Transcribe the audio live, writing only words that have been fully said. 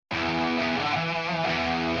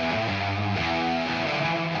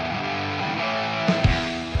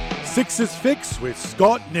Sixers Fix with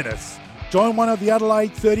Scott Ninnis. Join one of the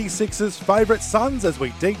Adelaide 36ers' favourite sons as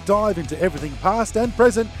we deep dive into everything past and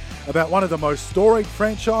present about one of the most storied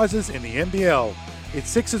franchises in the NBL. It's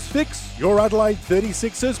Sixers Fix, your Adelaide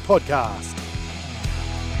 36ers podcast.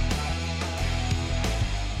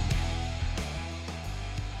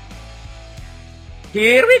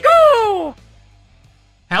 Here we go!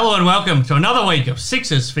 Hello and welcome to another week of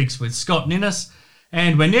Sixers Fix with Scott Ninnis.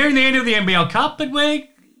 And we're nearing the end of the NBL Cup, but we're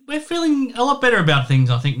feeling a lot better about things,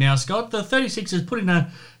 I think, now, Scott. The 36ers put in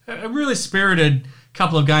a really spirited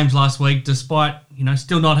couple of games last week, despite,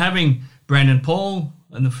 still not having Brandon Paul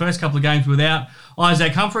in the first couple of games without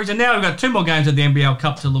Isaac Humphries. And now we've got two more games of the NBL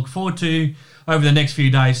Cup to look forward to over the next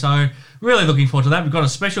few days. So really looking forward to that. We've got a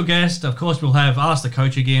special guest. Of course, we'll have Ask the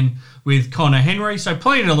Coach again with Connor Henry. So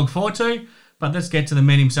plenty to look forward to. But let's get to the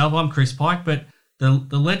man himself. I'm Chris Pike, but the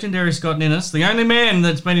legendary Scott Ninnis, the only man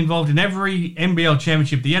that's been involved in every NBL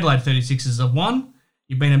championship the Adelaide 36ers have won.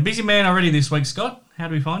 You've been a busy man already this week, Scott. How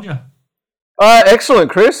do we find you?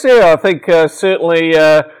 Excellent, Chris. Yeah, I think certainly,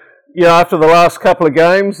 after the last couple of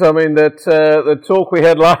games, the talk we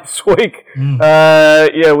had last week,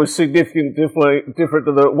 was significant, different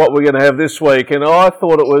to what we're going to have this week. And I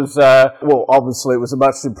thought it was, obviously it was a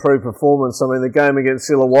much improved performance. The game against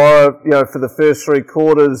Illawarra, for the first three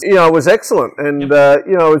quarters, was excellent. And,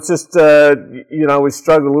 it's just, we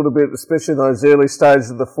struggled a little bit, especially in those early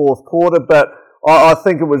stages of the fourth quarter. But I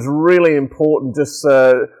think it was really important just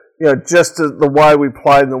the way we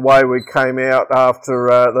played and the way we came out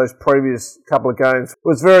after those previous couple of games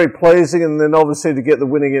was very pleasing. And then obviously to get the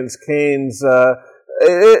win against Cairns,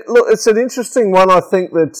 it's an interesting one. I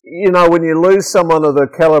think that, when you lose someone of the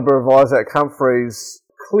calibre of Isaac Humphries,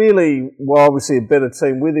 clearly, obviously a better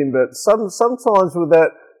team with him, but sometimes with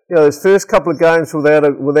that, those first couple of games without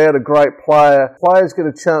a great player, players get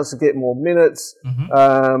a chance to get more minutes.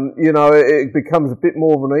 Mm-hmm. It becomes a bit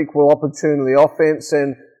more of an equal opportunity offence,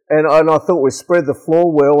 and I thought we spread the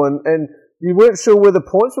floor well, and you weren't sure where the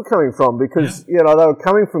points were coming from because, they were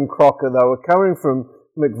coming from Crocker, they were coming from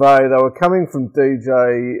McVeigh, they were coming from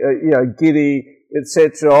DJ, Giddy,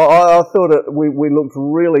 etc. I thought we looked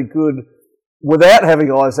really good without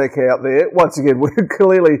having Isaac out there. Once again, we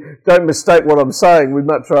clearly don't mistake what I'm saying. We'd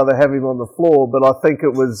much rather have him on the floor, but I think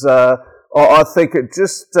it was... I think it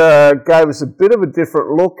just gave us a bit of a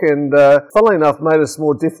different look and, funnily enough, made us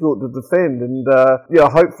more difficult to defend. And,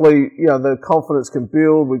 hopefully, the confidence can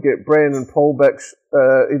build. We get Brandon Paul back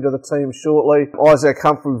into the team shortly. Isaac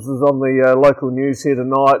Humphries was on the local news here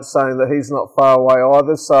tonight saying that he's not far away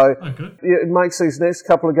either. So it makes these next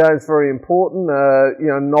couple of games very important.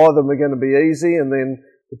 Neither of them are going to be easy. And then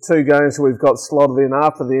the two games we've got slotted in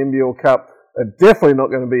after the NBL Cup are definitely not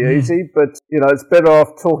going to be easy, but, it's better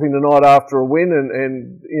off talking tonight after a win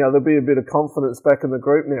and there'll be a bit of confidence back in the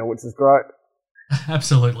group now, which is great.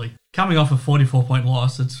 Absolutely. Coming off a 44-point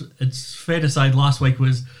loss, it's fair to say last week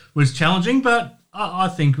was challenging, but I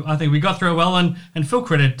think we got through it well, and full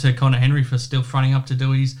credit to Connor Henry for still fronting up to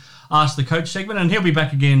do his Ask the Coach segment, and he'll be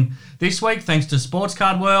back again this week thanks to Sports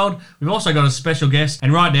Card World. We've also got a special guest,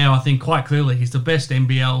 and right now I think quite clearly he's the best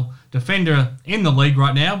NBL defender in the league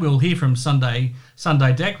right now. We'll hear from Sunday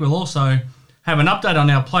Deck. We'll also have an update on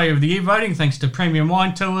our Player of the Year voting thanks to Premium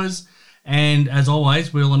Wine Tours, and as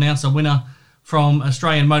always we'll announce a winner from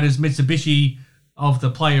Australian Motors Mitsubishi of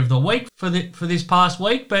the Player of the Week for this past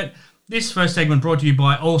week. But this first segment brought to you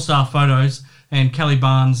by All Star Photos, and Kelly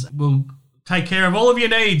Barnes will take care of all of your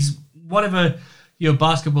needs, whatever your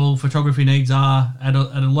basketball photography needs are at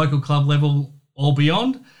a local club level or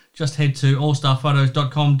beyond. Just head to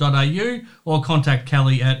allstarphotos.com.au or contact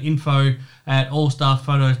Kelly at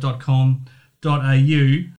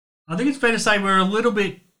info@allstarphotos.com.au. I think it's fair to say we're a little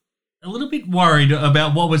bit worried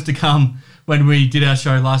about what was to come when we did our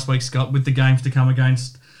show last week, Scott, with the games to come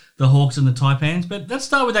against the Hawks and the Taipans. But let's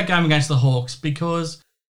start with that game against the Hawks, because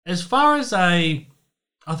as far as I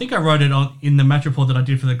think I wrote it in the match report that I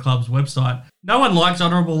did for the club's website. No one likes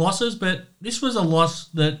honourable losses, but this was a loss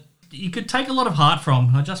that you could take a lot of heart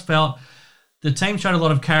from. I just felt the team showed a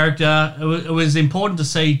lot of character. It was important to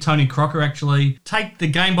see Tony Crocker actually take the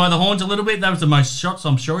game by the horns a little bit. That was the most shots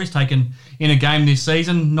I'm sure he's taken in a game this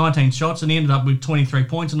season, 19 shots, and he ended up with 23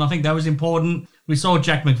 points, and I think that was important. We saw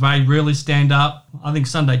Jack McVeigh really stand up. I think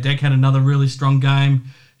Sunday Deck had another really strong game.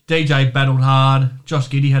 DJ battled hard. Josh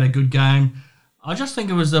Giddey had a good game. I just think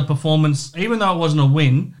it was a performance, even though it wasn't a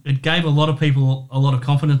win, it gave a lot of people a lot of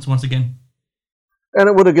confidence once again. And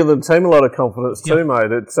it would have given the team a lot of confidence too,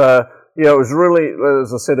 mate. It's it was really,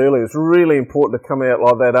 as I said earlier, it's really important to come out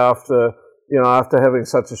like that after having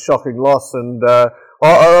such a shocking loss. And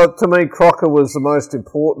to me, Crocker was the most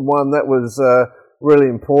important one. That was really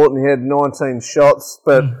important. He had 19 shots,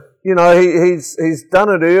 but you know he's done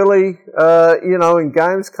it early. You know, in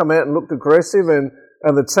games, come out and looked aggressive, and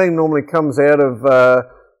the team normally comes out of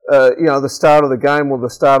you know, the start of the game or the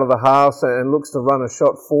start of the half and looks to run a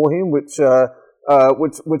shot for him, which I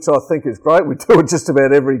think is great. We do it just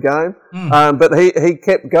about every game, but he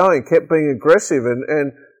kept going, kept being aggressive,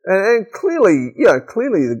 and clearly, you know,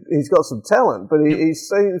 clearly he's got some talent, but he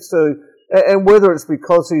seems to, and whether it's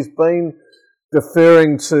because he's been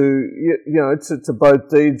deferring to, you know, to both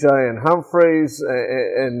DJ and Humphreys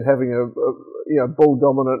and having a you know, ball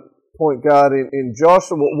dominant point guard in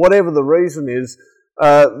Josh, or whatever the reason is,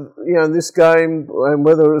 you know, in this game, and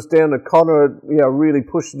whether it was down to Connor, you know, really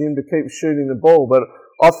pushing him to keep shooting the ball, but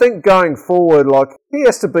I think going forward, like, he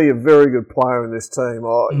has to be a very good player in this team,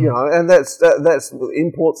 you know, and that's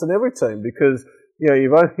imports in every team, because, you know,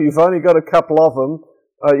 you've only got a couple of them.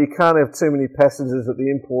 You can't have too many passengers at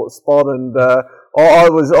the import spot, and I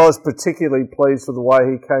was particularly pleased with the way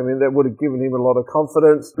he came in. That would have given him a lot of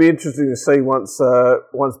confidence. Be interesting to see once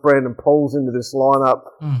Brandon Paul's into this lineup,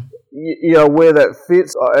 you know, where that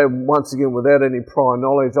fits. And once again, without any prior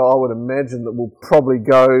knowledge, I would imagine that we'll probably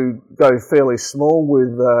go fairly small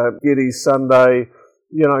with Giddy, Sunday,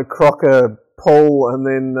 you know, Crocker, Paul, and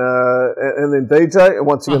then DJ. And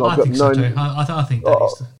once again, I've got no. I think that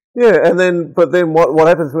is. Yeah, but then what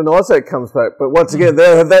happens when Isaac comes back? But once again,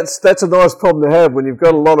 that's a nice problem to have when you've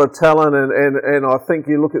got a lot of talent, and I think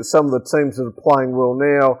you look at some of the teams that are playing well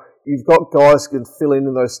now. You've got guys who can fill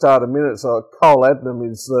in those starter minutes. Cole Adnam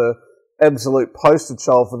is the absolute poster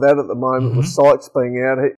child for that at the moment. With Sykes being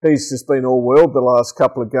out, he's just been all world the last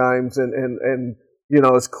couple of games, and you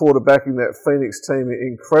know, is quarterbacking that Phoenix team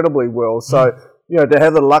incredibly well. So. You know, to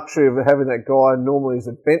have the luxury of having that guy normally as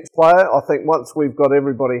a bench player, I think once we've got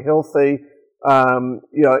everybody healthy,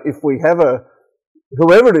 you know, if we have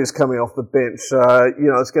whoever it is coming off the bench,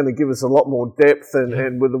 you know, it's going to give us a lot more depth,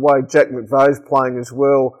 and with the way Jack McVeigh's playing as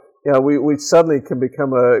well, you know, we suddenly can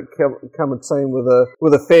become a team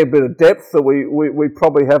with a fair bit of depth that we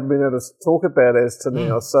probably haven't been able to talk about as to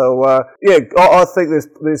now. So yeah, I think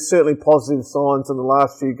there's certainly positive signs in the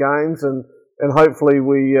last few games, and hopefully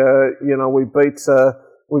we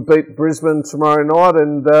beat Brisbane tomorrow night,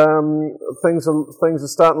 and things are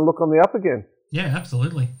starting to look on the up again. Yeah,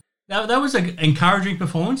 absolutely. That was an encouraging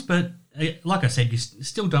performance, but like I said, you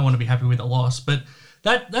still don't want to be happy with a loss. But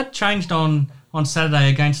that changed on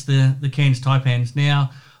Saturday against the Cairns Taipans.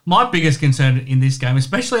 Now, my biggest concern in this game,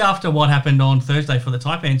 especially after what happened on Thursday for the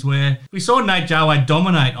Taipans, where we saw Nate Jarway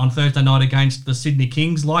dominate on Thursday night against the Sydney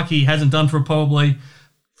Kings like he hasn't done for probably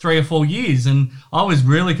 3 or 4 years, and I was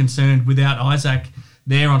really concerned without Isaac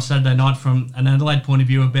there on Saturday night from an Adelaide point of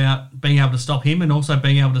view about being able to stop him and also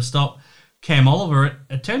being able to stop Cam Oliver.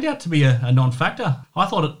 It turned out to be a non-factor. I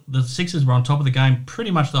thought the Sixers were on top of the game pretty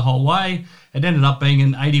much the whole way. It ended up being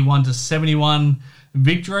an 81-71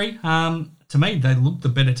 victory. To me, they looked the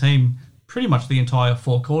better team pretty much the entire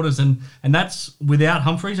 4 quarters, and that's without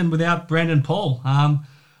Humphreys and without Brandon Paul.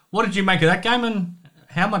 What did you make of that game, and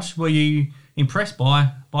how much were you impressed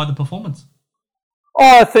by the performance?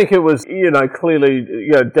 I think it was, you know, clearly,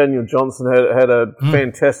 you know, Daniel Johnson had a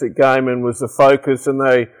fantastic game and was the focus, and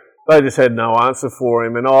they just had no answer for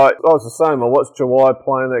him. And I was the same. I watched Jawai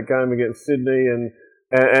playing that game against Sydney,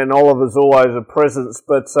 and Oliver's always a presence.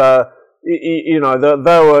 But you know,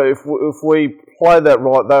 they were, if we played that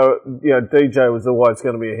right, they were, you know, DJ was always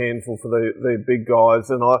going to be a handful for the big guys,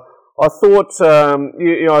 and I thought,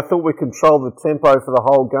 you know, I thought we controlled the tempo for the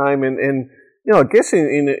whole game, and you know, I guess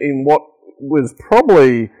in what was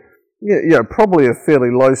probably, you know, probably a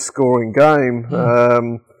fairly low scoring game,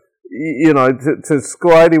 you know, to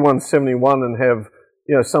score 81-71 and have,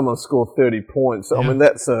 you know, someone score 30 points. I mean,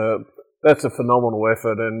 that's a phenomenal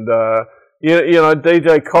effort, and you know,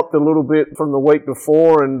 DJ copped a little bit from the week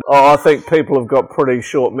before, and I think people have got pretty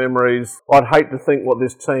short memories. I'd hate to think what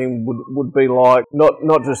this team would be like,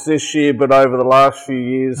 not just this year, but over the last few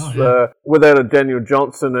years, without a Daniel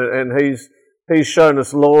Johnson, and he's shown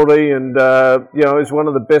us loyalty, and you know, he's one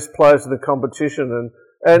of the best players in the competition,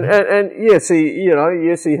 and yes,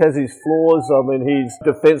 he has his flaws. I mean, he's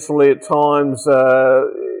defensively at times,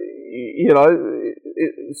 you know,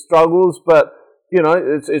 it struggles, but you know,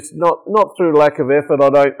 it's not through lack of effort, I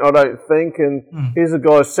don't think. And here's a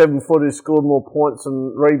guy 7 foot who scored more points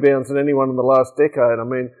and rebounds than anyone in the last decade. I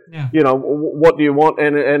mean, you know, what do you want?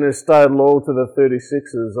 And has stayed loyal to the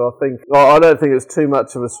 36ers. I don't think it's too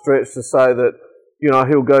much of a stretch to say that, you know,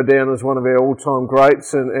 he'll go down as one of our all-time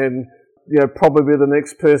greats, and you know, probably be the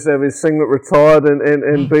next person to have his singlet retired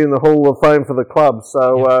and be in the Hall of Fame for the club.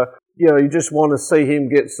 So you know, you just want to see him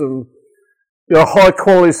get some high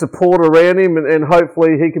quality support around him, and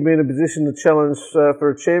hopefully he can be in a position to challenge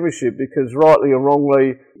for a championship, because rightly or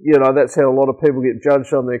wrongly, that's how a lot of people get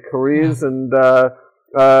judged on their careers, and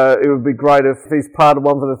it would be great if he's part of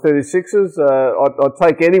one for the 36ers. I'd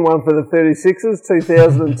take anyone for the 36ers.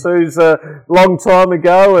 2002's a long time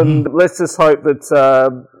ago, and let's just hope that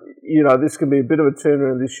this can be a bit of a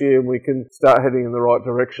turnaround this year and we can start heading in the right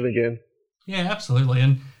direction again. Yeah, absolutely.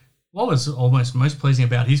 And what was almost most pleasing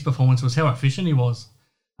about his performance was how efficient he was.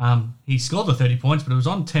 He scored the 30 points, but it was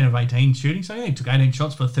on 10 of 18 shooting, so he only took 18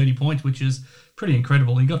 shots for 30 points, which is pretty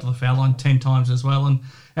incredible. He got to the foul line 10 times as well, and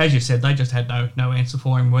as you said, they just had no answer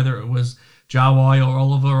for him, whether it was Jawai or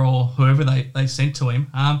Oliver or whoever they sent to him.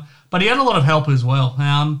 But he had a lot of help as well.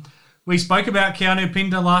 We spoke about Keanu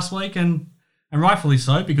Pinder last week, and rightfully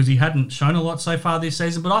so, because he hadn't shown a lot so far this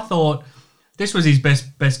season, but I thought this was his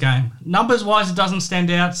best game. Numbers-wise, it doesn't stand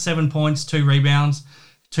out. 7 points, 2 rebounds,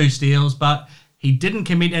 2 steals, but he didn't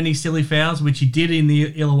commit any silly fouls, which he did in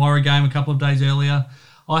the Illawarra game a couple of days earlier.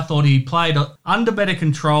 I thought he played under better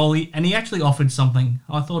control, and he actually offered something.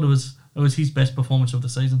 I thought it was his best performance of the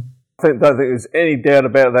season. I don't think there's any doubt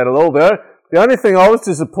about that at all, though. The only thing I was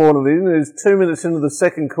disappointed in is 2 minutes into the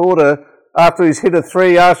second quarter, after he's hit a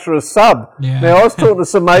 3, asked for a sub. Yeah. Now, I was talking to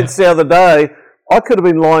some mates the other day. I could have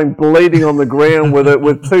been lying bleeding on the ground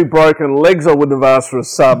with 2 broken legs. I wouldn't have asked for a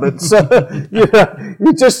sub. It's you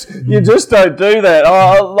just don't do that.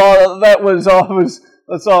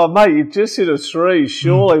 Mate, you just hit a 3.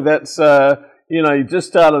 Surely that's you just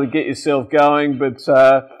started to get yourself going. But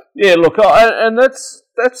look,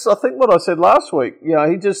 that's I think what I said last week.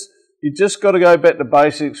 You just got to go back to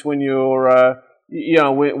basics when you're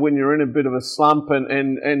when you're in a bit of a slump,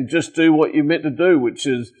 and just do what you're meant to do, which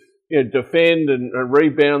is defend and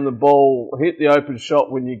rebound the ball, hit the open shot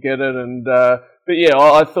when you get it,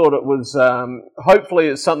 I thought it was. Hopefully,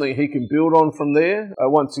 it's something he can build on from there.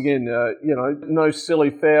 Once again, no silly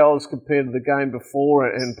fouls compared to the game before,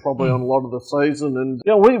 and probably on a lot of the season. And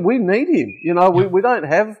we need him. We don't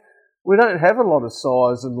have a lot of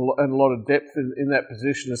size and a lot of depth in that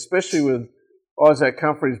position, especially with Isaac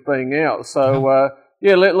Humphries being out. So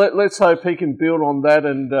let's hope he can build on that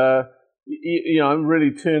and.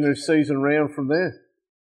 Really turn his season around from there.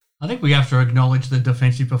 I think we have to acknowledge the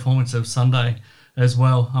defensive performance of Sunday as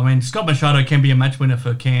well. I mean, Scott Machado can be a match winner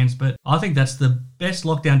for Cairns, but I think that's the best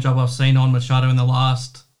lockdown job I've seen on Machado in the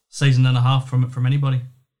last season and a half from anybody.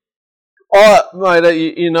 Mate,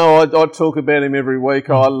 I talk about him every week.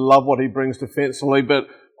 I love what he brings defensively, but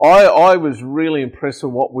I was really impressed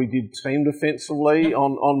with what we did team defensively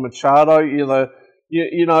on Machado.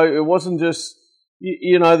 It wasn't just...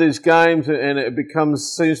 there's games and it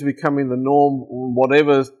seems to be becoming the norm.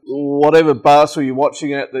 Whatever Barstool you're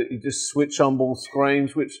watching at, that you just switch on ball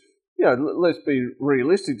screens, which let's be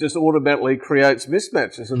realistic, just automatically creates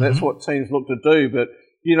mismatches, and that's what teams look to do. But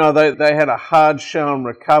they had a hard show and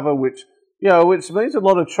recover, which means a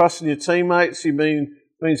lot of trust in your teammates.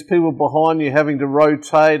 Means people behind you having to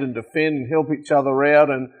rotate and defend and help each other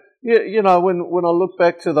out. And when I look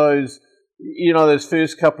back to those. Those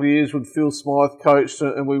first couple of years when Phil Smythe coached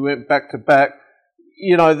and we went back to back,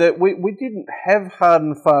 that we didn't have hard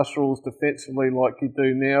and fast rules defensively like you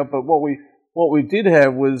do now. But what we did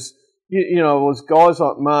have was, was guys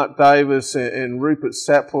like Mark Davis and Rupert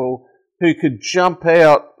Sapwell who could jump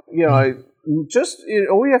out. All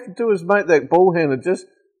you have to do is make that ball handler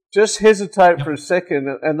just hesitate for a second,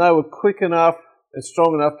 and they were quick enough and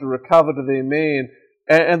strong enough to recover to their man.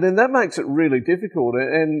 And then that makes it really difficult.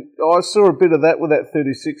 And I saw a bit of that with that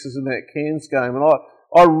 36ers in that Cairns game. And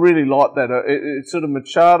I really liked that. It sort of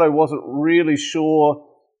Machado wasn't really sure,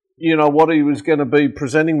 what he was going to be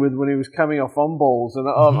presenting with when he was coming off on balls. And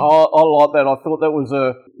I like that. I thought that was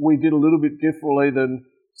we did a little bit differently than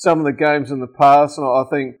some of the games in the past. And I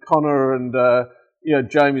think Connor and,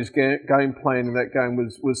 Jamie's game plan in that game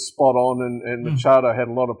was spot on. And Machado had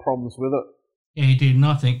a lot of problems with it. Yeah, he did. And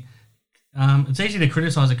I think... it's easy to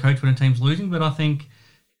criticise a coach when a team's losing, but I think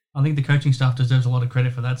the coaching staff deserves a lot of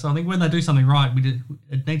credit for that. So I think when they do something right,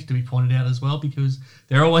 it needs to be pointed out as well, because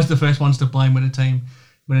they're always the first ones to blame when a team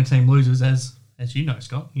loses, as you know,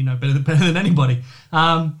 Scott. You know better than anybody.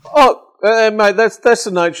 Mate, that's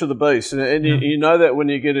the nature of the beast, and you know that when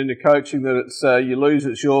you get into coaching that it's you lose,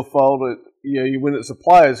 it's your fault. You win, it's the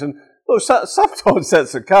players, and look, sometimes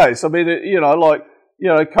that's the case. I mean,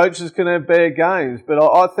 coaches can have bad games, but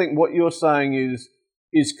I think what you're saying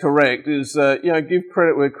is correct. Give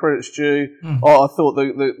credit where credit's due. I thought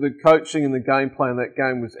the coaching and the game plan in that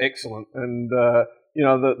game was excellent, and the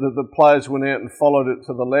players went out and followed it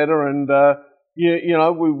to the letter, and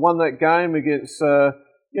we won that game against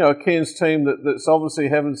a Cairns team that's obviously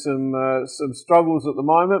having some struggles at the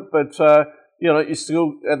moment, but you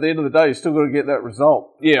still, at the end of the day, you still got to get that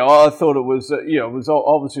result. Yeah, I thought it was it was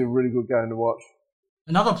obviously a really good game to watch.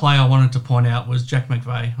 Another player I wanted to point out was Jack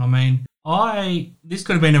McVeigh. I mean, this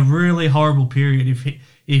could have been a really horrible period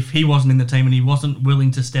if he wasn't in the team and he wasn't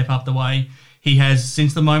willing to step up the way he has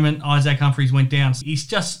since the moment Isaac Humphries went down. He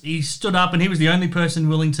stood up, and he was the only person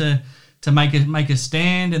willing to make a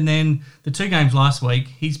stand. And then the 2 games last week,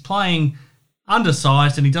 he's playing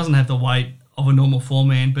undersized and he doesn't have the weight of a normal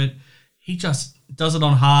 4-man, but he just does it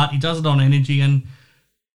on heart, he does it on energy, and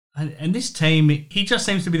this team, he just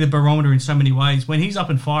seems to be the barometer in so many ways. When he's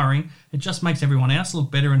up and firing, it just makes everyone else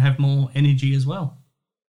look better and have more energy as well.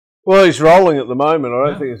 Well, he's rolling at the moment. I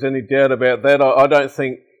don't think there's any doubt about that. I don't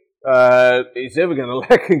think he's ever going to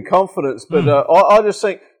lack in confidence, but I just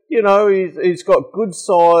think, he's got good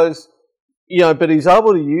size, but he's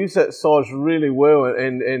able to use that size really well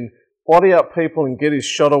and body up people and get his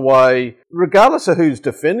shot away, regardless of who's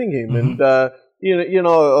defending him. Mm-hmm. And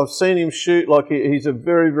I've seen him shoot. Like, he's a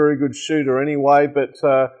very, very good shooter anyway, but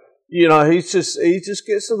he just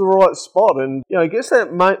gets to the right spot, and he gets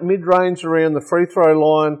that mid range around the free throw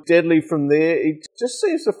line, deadly from there. He just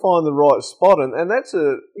seems to find the right spot, and that's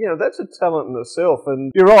a talent in itself.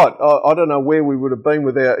 And you're right. I don't know where we would have been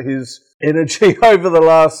without his energy over the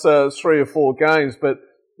last 3 or 4 games, but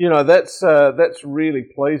that's really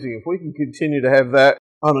pleasing. If we can continue to have that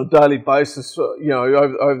on a daily basis, over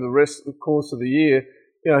the rest of the course of the year,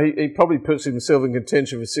 he probably puts himself in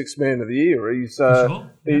contention for 6th man of the year. He's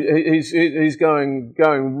going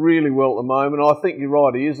really well at the moment. I think you're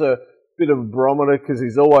right. He is a bit of a barometer because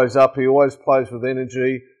he's always up. He always plays with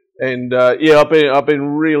energy, and I've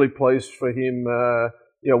been really pleased for him.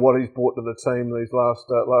 What he's brought to the team these last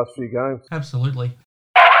few games. Absolutely.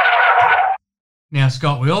 Now,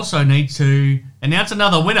 Scott, we also need to announce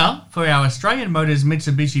another winner for our Australian Motors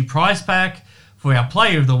Mitsubishi prize pack for our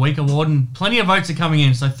Player of the Week award, and plenty of votes are coming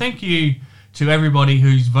in. So thank you to everybody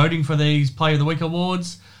who's voting for these Player of the Week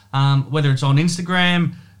awards, whether it's on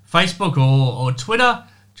Instagram, Facebook, or Twitter.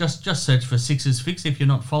 Just search for Sixers Fix if you're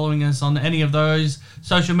not following us on any of those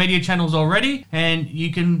social media channels already, and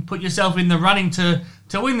you can put yourself in the running to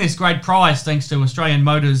win this great prize thanks to Australian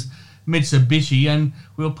Motors Mitsubishi. And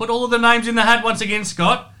we'll put all of the names in the hat once again,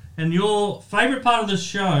 Scott. And your favourite part of the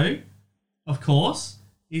show, of course,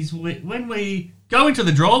 is when we go into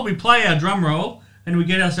the draw, we play our drum roll and we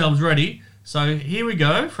get ourselves ready. So here we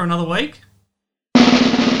go for another week.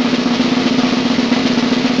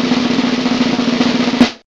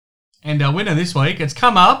 And our winner this week, it's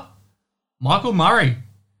come up, Michael Murray.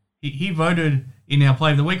 He voted in our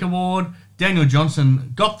Play of the Week award. Daniel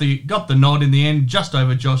Johnson got the nod in the end, just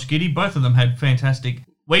over Josh Giddey. Both of them had fantastic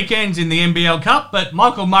weekends in the NBL Cup, but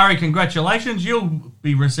Michael Murray, congratulations. You'll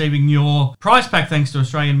be receiving your prize pack thanks to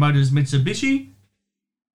Australian Motors Mitsubishi.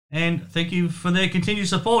 And thank you for their continued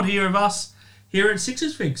support here of us here at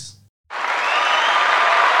Sixers Fix.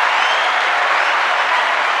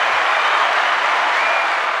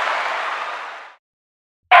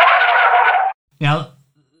 Now,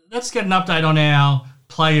 let's get an update on our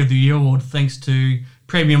Player of the Year award thanks to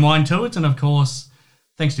Premium Wine Tours, and of course,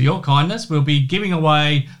 thanks to your kindness, we'll be giving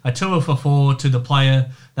away a tour for 4 to the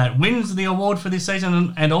player that wins the award for this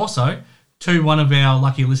season, and also to one of our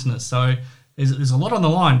lucky listeners. So there's a lot on the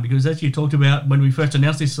line, because as you talked about when we first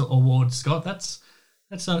announced this award, Scott, that's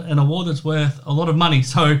an award that's worth a lot of money.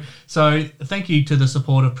 So thank you to the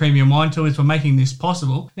support of Premium Wine Tours for making this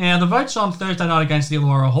possible. Now, the vote's on Thursday night against the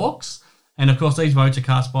Illawarra Hawks, and of course these votes are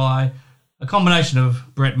cast by a combination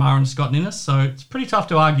of Brett Maher and Scott Ninnis, so it's pretty tough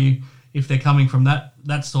to argue if they're coming from that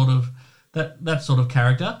sort of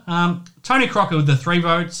character. Tony Crocker with the 3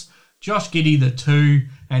 votes, Josh Giddey the 2,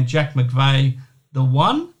 and Jack McVeigh the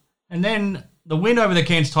 1. And then the win over the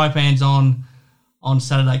Cairns Taipans on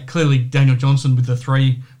Saturday, clearly Daniel Johnson with the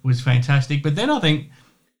 3 was fantastic. But then I think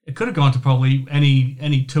it could have gone to probably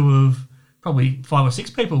any 2 of probably 5 or 6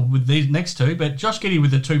 people with these next 2, but Josh Giddey with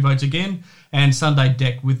the 2 votes again, and Sunday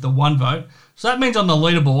Deck with the 1 vote. So that means on the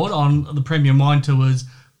leaderboard, on the Premium Wine Tours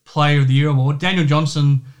Player of the Year award, Daniel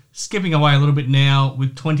Johnson skipping away a little bit now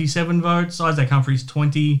with 27 votes, Isaac Humphries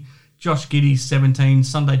 20, Josh Giddey 17,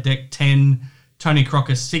 Sunday Deck 10, Tony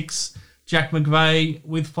Crocker 6, Jack McVeigh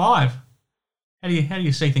with 5. How do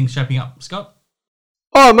you see things shaping up, Scott?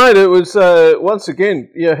 Oh, mate, it was once again.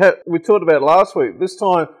 We talked about last week.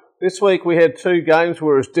 This week we had 2 games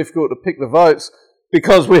where it was difficult to pick the votes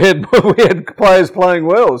because we had players playing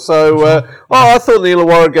well. So I thought the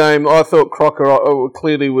Illawarra game, I thought Crocker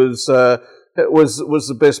clearly was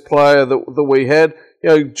the best player that we had.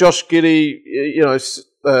 Josh Giddey,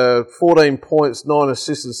 14 points, 9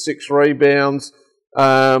 assists and 6 rebounds.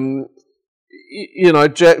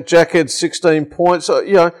 Jack had 16 points.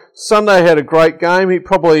 Sunday had a great game. He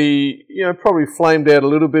probably flamed out a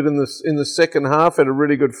little bit in the second half. Had a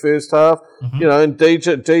really good first half. Mm-hmm. And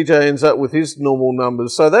DJ ends up with his normal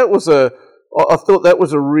numbers. So I thought that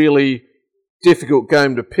was a really difficult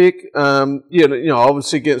game to pick.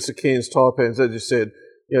 Obviously against the Cairns Taipans, as you said.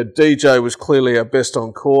 DJ was clearly our best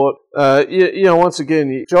on court. Once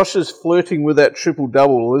again, Josh is flirting with that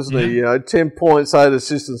triple-double, isn't he? 10 points, 8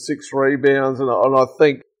 assists and 6 rebounds. And I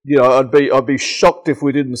think, I'd be shocked if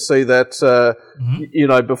we didn't see that,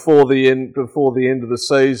 before the end of the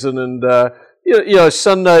season. And,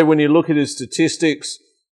 Sunday, when you look at his statistics,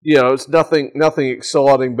 it's nothing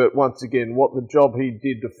exciting, but once again, what the job he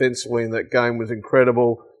did defensively in that game was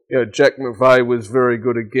incredible. Jack McVeigh was very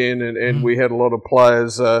good again, and we had a lot of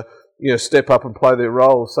players, step up and play their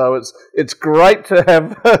role. So it's great to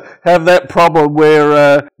have that problem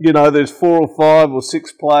where there's 4 or 5 or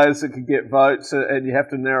 6 players that can get votes, and you have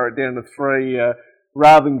to narrow it down to 3,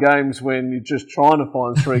 rather than games when you're just trying to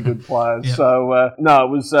find 3 good players. Yep. So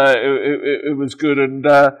it was good, and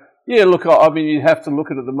look, I mean, you have to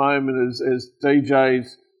look at it at the moment as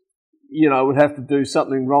DJ's. Would have to do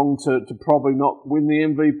something wrong to probably not win the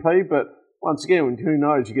MVP. But once again, who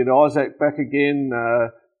knows? You get Isaac back again.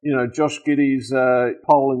 Josh Giddey's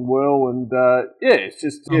polling well, and it's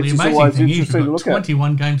just always interesting to look at.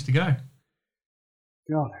 21 games to go.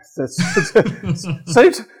 God, that's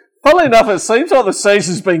seems. Funnily enough, it seems like the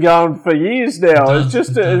season's been going for years now. It's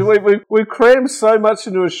just we crammed so much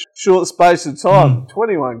into a short space of time.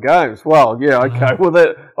 21 games. Well, yeah, okay. Well,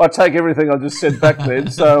 I take everything I just said back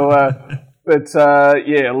then. So, a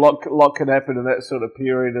lot can happen in that sort of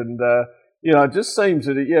period, and it just seems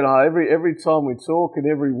that every time we talk and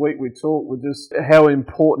every week we talk, we're just how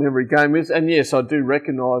important every game is. And yes, I do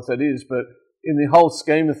recognise that is, but in the whole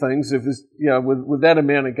scheme of things, if there's with that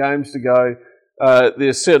amount of games to go.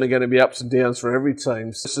 There's certainly going to be ups and downs for every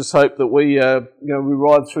team. So let's just hope that we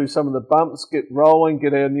ride through some of the bumps, get rolling,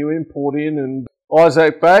 get our new import in, and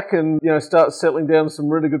Isaac back, and start settling down some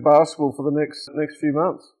really good basketball for the next few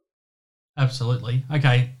months. Absolutely.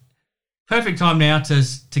 Okay, perfect time now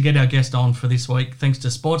to get our guest on for this week. Thanks to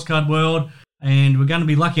Sports Card World, and we're going to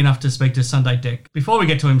be lucky enough to speak to Sunday Dech. Before we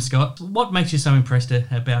get to him, Scott, what makes you so impressed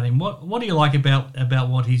about him? What do you like about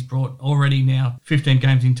what he's brought already now, 15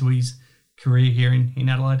 games into his career here in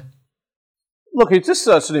Adelaide? Look, he's just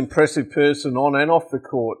such an impressive person on and off the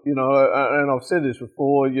court, and I've said this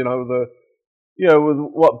before, with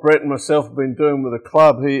what Brett and myself have been doing with the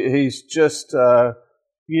club, he's just,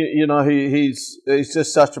 he's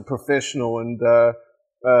just such a professional and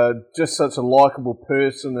just such a likeable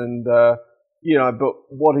person, and but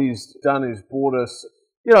what he's done is brought us.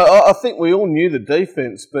 I think we all knew the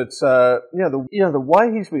defense, but the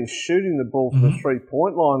way he's been shooting the ball from the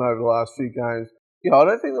 3-point line over the last few games, I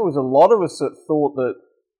don't think there was a lot of us that thought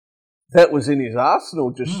that was in his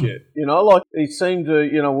arsenal just yet. Like he seemed to,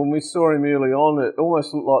 when we saw him early on, it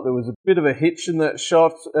almost looked like there was a bit of a hitch in that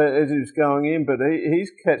shot as he was going in, but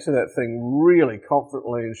he's catching that thing really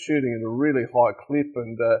confidently and shooting at a really high clip,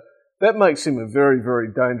 and that makes him a very, very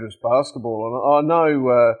dangerous basketballer. And I know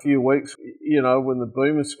a few weeks, when the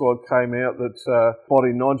Boomer squad came out, that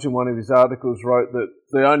Body Nodge in one of his articles wrote that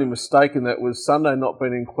the only mistake in that was Sunday not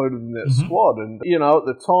being included in that squad. And, at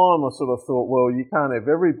the time I sort of thought, well, you can't have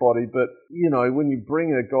everybody, but, when you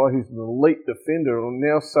bring a guy who's an elite defender and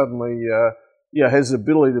now suddenly has the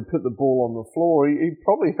ability to put the ball on the floor, he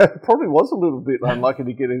probably was a little bit unlucky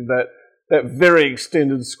to get into that very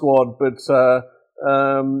extended squad, but...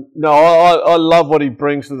 I love what he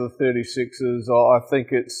brings to the 36ers. I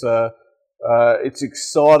think it's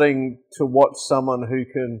exciting to watch someone who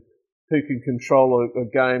can control a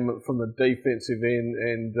game from the defensive end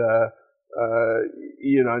and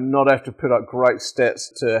not have to put up great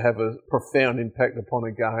stats to have a profound impact upon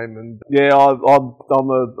a game. And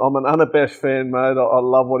I'm an unabashed fan, mate. I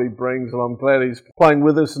love what he brings, and I'm glad he's playing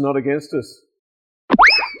with us and not against us.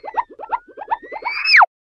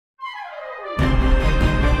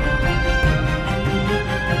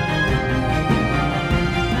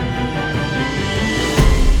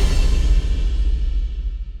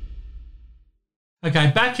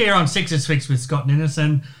 Okay, back here on Sixers Fix with Scott Ninnis.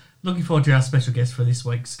 Looking forward to our special guest for this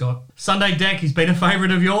week, Scott. Sunday Dech, he's been a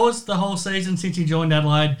favourite of yours the whole season since he joined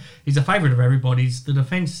Adelaide. He's a favourite of everybody's. The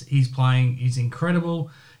defence he's playing is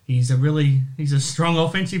incredible. He's a strong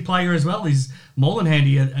offensive player as well. He's more than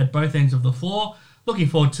handy at both ends of the floor. Looking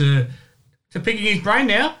forward to picking his brain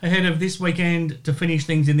now ahead of this weekend to finish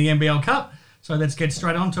things in the NBL Cup. So let's get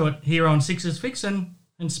straight onto it here on Sixers Fix and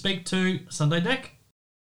speak to Sunday Dech.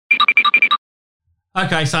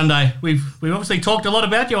 Okay, Sunday. We've obviously talked a lot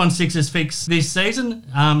about you on Sixers Fix this season.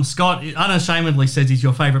 Scott unashamedly says he's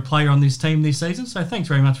your favourite player on this team this season, so thanks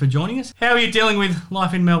very much for joining us. How are you dealing with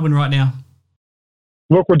life in Melbourne right now?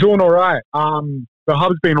 Look, we're doing all right. The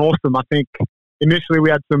hub's been awesome. I think initially we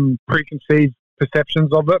had some preconceived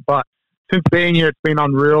perceptions of it, but since being here, it's been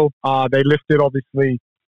unreal. They lifted, obviously,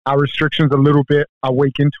 our restrictions a little bit a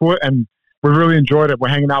week into it, and we really enjoyed it. We're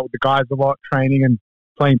hanging out with the guys a lot, training and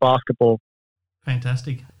playing basketball.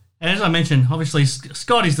 Fantastic. And as I mentioned, obviously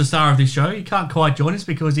Scott is the star of this show. He can't quite join us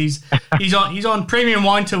because he's on Premium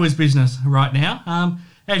Wine Tours business right now.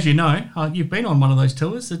 As you know, you've been on one of those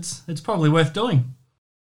tours. It's probably worth doing.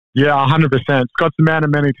 Yeah, 100%. Scott's a man of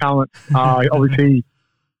many talents. Obviously,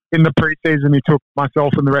 in the preseason, he took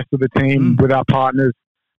myself and the rest of the team with our partners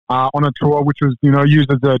on a tour, which was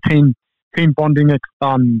used as a team bonding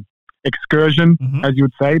excursion, as you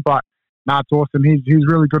would say. But it's awesome. He's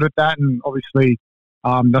really good at that, and obviously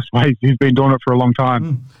that's why he's been doing it for a long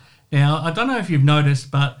time. Now, I don't know if you've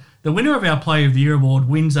noticed, but the winner of our Player of the Year award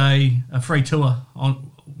wins a free tour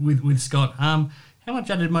with Scott. How much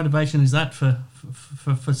added motivation is that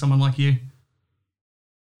for someone like you?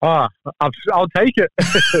 I'll take it.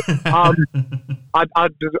 I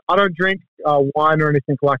don't drink wine or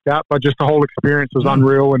anything like that, but just the whole experience was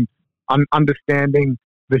unreal, and understanding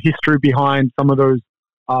the history behind some of those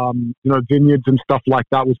vineyards and stuff like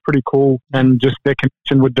that was pretty cool, and just their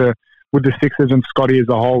connection with the Sixers and Scotty as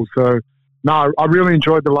a whole. So, I really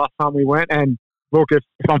enjoyed the last time we went, and look, if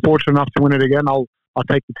I'm fortunate enough to win it again, I'll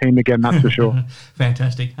take the team again, that's for sure.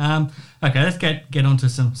 Fantastic. Okay, let's get on to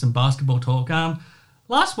some basketball talk.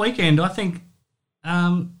 Last weekend, I think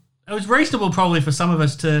it was reasonable probably for some of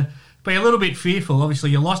us to be a little bit fearful.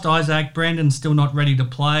 Obviously, you lost Isaac. Brandon's still not ready to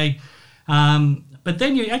play. But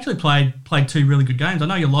then you actually played two really good games. I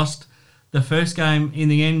know you lost the first game in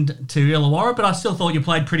the end to Illawarra, but I still thought you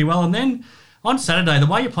played pretty well. And then on Saturday, the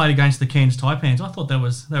way you played against the Cairns Taipans, I thought that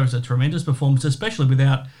was a tremendous performance, especially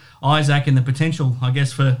without Isaac and the potential, I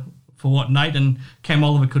guess, for what Nate and Cam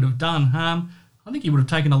Oliver could have done. I think you would have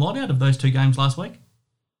taken a lot out of those two games last week.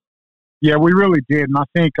 Yeah, we really did. And I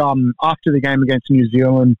think after the game against New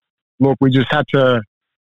Zealand, look, we just had to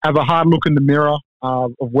have a hard look in the mirror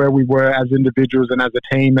of where we were as individuals and as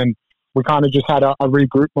a team, and we kind of just had a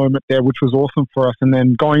regroup moment there, which was awesome for us. And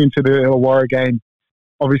then going into the Illawarra game,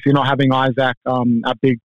 obviously not having Isaac, a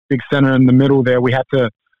big center in the middle there, we had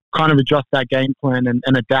to kind of adjust that game plan and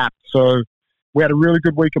adapt. So we had a really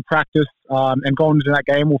good week of practice, and going into that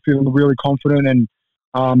game, we're feeling really confident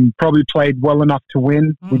and probably played well enough to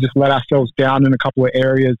win. We just let ourselves down in a couple of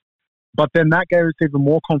areas. But then that gave us even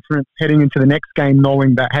more confidence heading into the next game,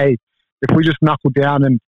 knowing that, hey, if we just knuckle down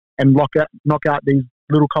and knock out these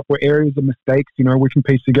little couple of areas of mistakes, we can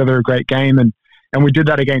piece together a great game. And we did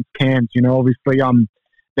that against Cairns. Obviously,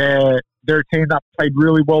 they're a team that played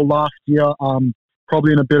really well last year,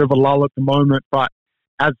 probably in a bit of a lull at the moment. But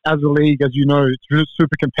as a league, as you know, it's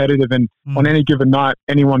super competitive, and on any given night,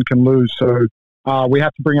 anyone can lose. So we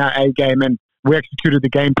have to bring our A game, and we executed the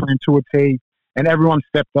game plan to a T, and everyone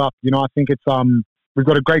stepped up. I think it's we've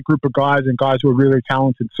got a great group of guys and guys who are really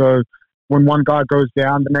talented. So when one guy goes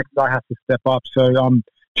down, the next guy has to step up. So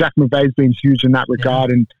Jack McVeigh's been huge in that regard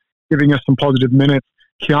and giving us some positive minutes.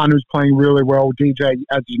 Keanu's playing really well. DJ,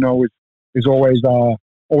 as you know, is always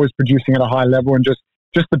producing at a high level, and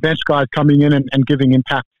just the bench guys coming in and giving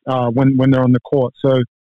impact when they're on the court. So it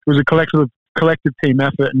was a collective team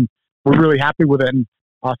effort, and we're really happy with it. And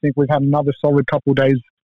I think we've had another solid couple of days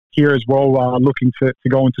here as well, looking to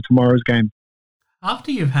go into tomorrow's game.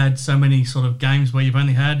 After you've had so many sort of games where you've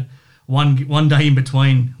only had one day in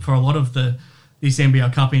between for a lot of this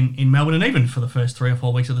NBL Cup in Melbourne, and even for the first 3 or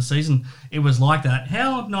 4 weeks of the season, it was like that.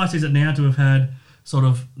 How nice is it now to have had sort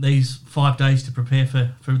of these 5 days to prepare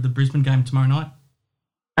for the Brisbane game tomorrow night?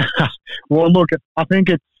 Well, look, I think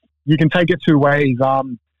you can take it two ways.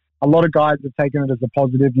 A lot of guys have taken it as a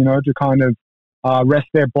positive, to kind of rest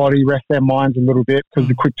their body, rest their minds a little bit, because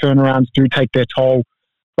the quick turnarounds do take their toll.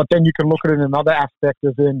 But then you can look at it in another aspect,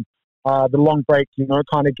 as in the long break,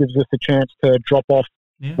 kind of gives us a chance to drop off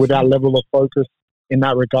with our level of focus in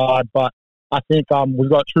that regard. But I think we've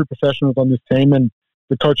got true professionals on this team, and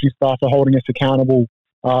the coaching staff are holding us accountable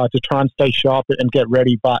to try and stay sharp and get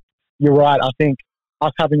ready. But you're right. I think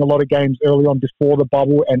us having a lot of games early on before the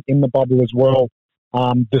bubble and in the bubble as well,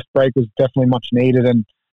 this break was definitely much needed. And,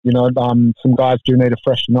 some guys do need to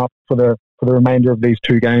freshen up for the remainder of these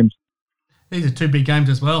 2 games. These are 2 big games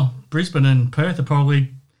as well. Brisbane and Perth are probably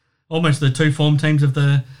almost the 2 form teams of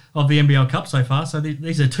the NBL Cup so far. So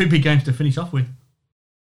these are 2 big games to finish off with.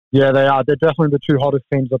 Yeah, they are. They're definitely the 2 hottest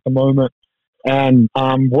teams at the moment. And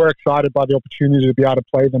we're excited by the opportunity to be able to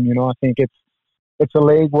play them. You know, I think it's a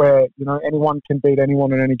league where, you know, anyone can beat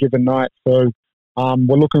anyone on any given night. So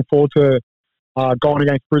we're looking forward to going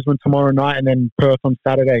against Brisbane tomorrow night and then Perth on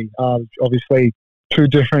Saturday. Obviously, two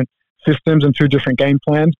different systems and two different game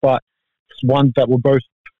plans, but it's one that we're both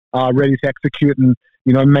ready to execute and,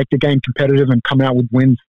 you know, make the game competitive and come out with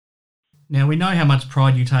wins. Now, we know how much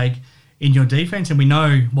pride you take in your defence, and we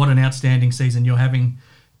know what an outstanding season you're having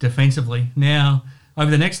defensively. Now, over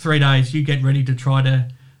the next 3 days, you get ready to try to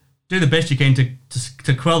do the best you can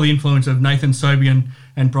to quell the influence of Nathan Sobian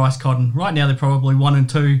and Bryce Cotton. Right now, they're probably 1 and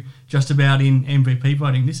 2, just about in MVP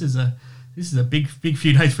voting. This is a big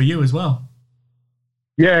few days for you as well.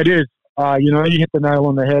 Yeah, it is. You know, you hit the nail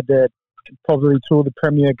on the head there. Probably two of the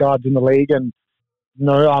premier guards in the league, and you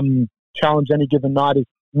know, challenge any given night is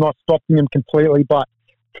not stopping them completely, but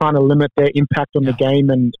trying to limit their impact on the game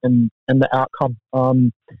and the outcome.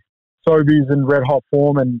 Sobi's in red hot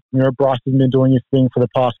form, and you know, Bryce has been doing his thing for the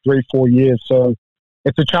past 3-4 years. So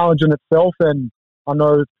it's a challenge in itself, and I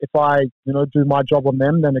know if I, you know, do my job on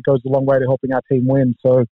them, then it goes a long way to helping our team win.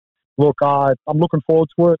 So look, I'm looking forward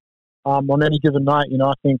to it. On any given night, you know,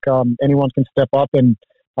 I think anyone can step up, and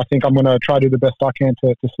I think I'm going to try to do the best I can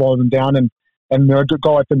to slow them down and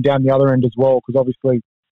go at them down the other end as well, because obviously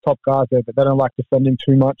top guys, they don't like defending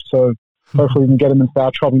too much. So hopefully we can get them in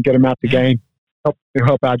foul trouble and get them out the game.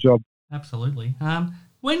 Help our job. Absolutely.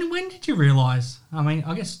 When did you realise? I mean,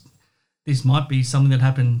 I guess this might be something that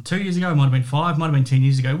happened 2 years ago. It might have been 5, might have been 10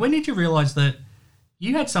 years ago. When did you realise that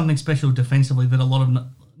you had something special defensively that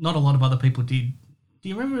not a lot of other people did? Do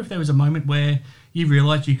you remember if there was a moment where you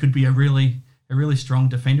realised you could be a really strong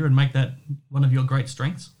defender and make that one of your great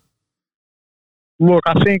strengths? Look,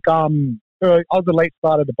 I think I was a late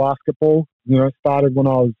starter to basketball. You know, started when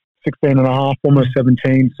I was 16 and a half, almost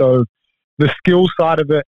 17. So the skill side of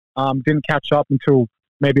it didn't catch up until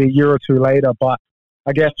maybe a year or two later. But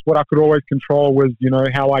I guess what I could always control was, you know,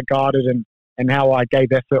 how I guarded and how I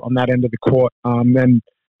gave effort on that end of the court. And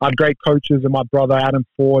I had great coaches, and my brother, Adam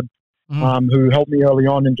Ford, who helped me early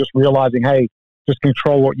on in just realizing, hey, just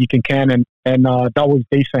control what you can, and that was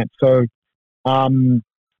defense. So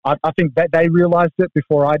I think that they realized it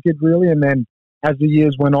before I did, really. And then as the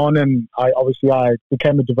years went on, and I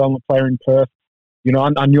became a development player in Perth, you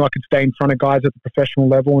know, I knew I could stay in front of guys at the professional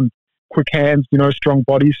level and quick hands, you know, strong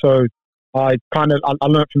body. So I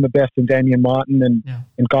learned from the best in Damian Martin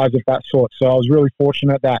and guys of that sort. So I was really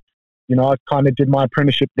fortunate that, you know, I kind of did my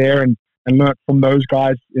apprenticeship there and learnt from those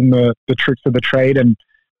guys in the tricks of the trade. And,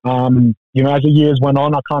 you know, as the years went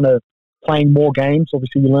on, I kind of playing more games.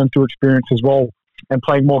 Obviously, you learn through experience as well. And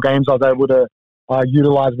playing more games, I was able to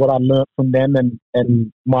utilize what I learnt from them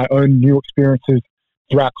and my own new experiences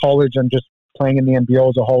throughout college and just playing in the NBL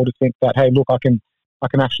as a whole to think that, hey, look, I can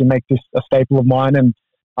actually make this a staple of mine. And,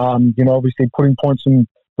 you know, obviously putting points on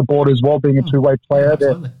the board as well, being a two-way player.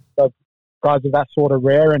 The guys of that sort of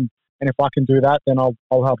rare. And if I can do that, then I'll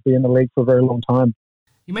help be in the league for a very long time.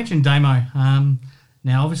 You mentioned Damo.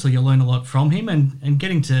 Now, obviously, you learn a lot from him and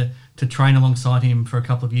getting to train alongside him for a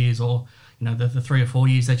couple of years, or, you know, the 3 or 4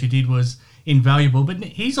 years that you did was invaluable. But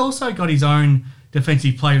he's also got his own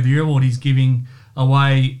Defensive Player of the Year award he's giving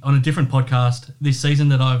away on a different podcast this season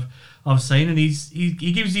that I've seen, and he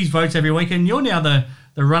gives his votes every week, and you're now the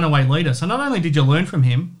runaway leader. So not only did you learn from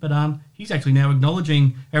him, but he's actually now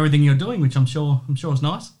acknowledging everything you're doing, which I'm sure is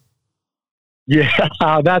nice. Yeah,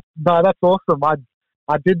 that's awesome.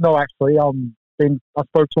 I did know, actually. I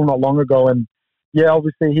spoke to him not long ago, and yeah,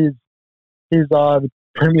 obviously he's the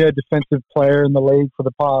premier defensive player in the league for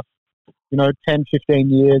the past, you know, 10, 15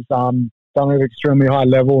 years. Done at an extremely high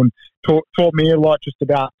level and taught me a lot just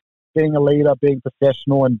about being a leader, being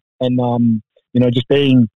professional, and you know, just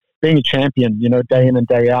being a champion, you know, day in and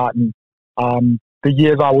day out. And the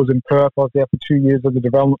years I was in Perth, I was there for 2 years as a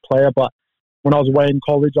development player, but when I was away in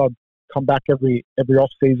college, I'd come back every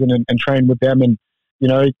off season and train with them, and you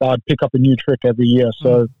know, I'd pick up a new trick every year.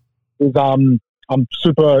 So I'm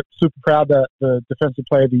super proud that the Defensive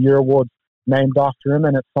Player of the Year award named after him,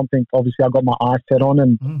 and it's something obviously I got my eyes set on,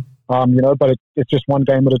 and you know, but it's just one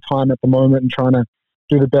game at a time at the moment, and trying to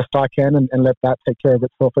do the best I can and let that take care of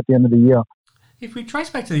itself at the end of the year. If we trace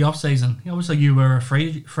back to the off season, obviously you were a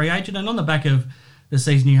free agent, and on the back of the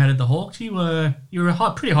season you had at the Hawks, you were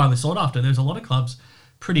pretty highly sought after. There was a lot of clubs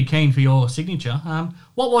pretty keen for your signature.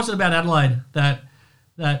 What was it about Adelaide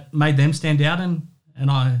that made them stand out? And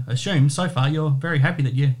I assume so far you're very happy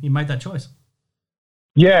that you made that choice.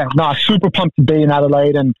 Yeah, no, super pumped to be in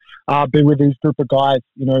Adelaide and be with these group of guys.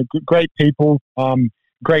 You know, great people,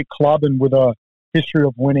 great club, and with a history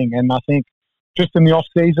of winning. And I think just in the off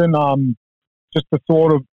season, just the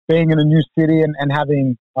thought of being in a new city and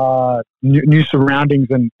having new surroundings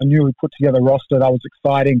and a newly put together roster, that was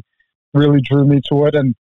exciting. Really drew me to it.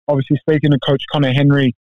 And obviously speaking to Coach Conor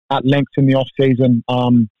Henry at length in the off season,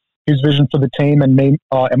 his vision for the team and me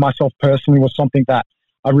and myself personally was something that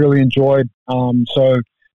I really enjoyed. So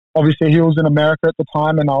obviously he was in America at the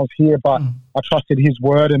time and I was here, but I trusted his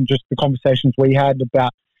word and just the conversations we had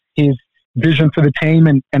about his vision for the team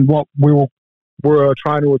and what we were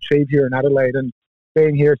trying to achieve here in Adelaide. And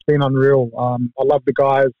being here, it's been unreal. I love the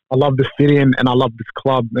guys, I love the city, and I love this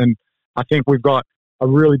club. And I think we've got a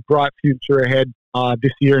really bright future ahead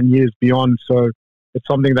this year and years beyond. So it's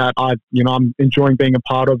something that I'm enjoying being a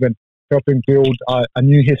part of and helping build a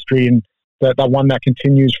new history, and that one that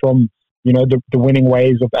continues from the winning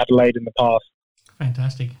ways of Adelaide in the past.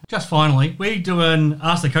 Fantastic. Just finally, we do an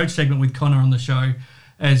Ask the Coach segment with Conor on the show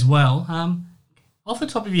as well. Off the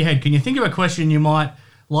top of your head, can you think of a question you might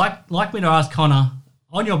like me to ask Conor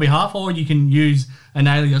on your behalf, or you can use an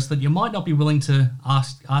alias that you might not be willing to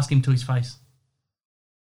ask him to his face?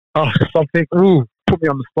 Oh, something. Ooh, put me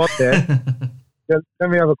on the spot there. Let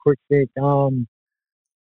me have a quick think.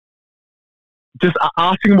 Just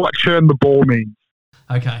asking what churn the ball means.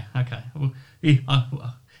 Okay. Well,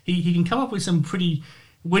 he can come up with some pretty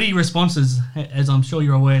witty responses, as I'm sure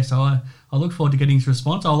you're aware. So I look forward to getting his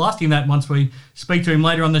response. I'll ask him that once we speak to him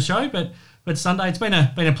later on the show. But Sunday, it's been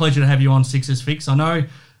a pleasure to have you on Sixers Fix. I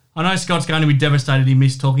know Scott's going to be devastated he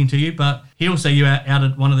missed talking to you, but he'll see you out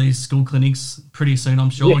at one of these school clinics pretty soon, I'm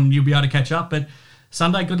sure, and you'll be able to catch up. But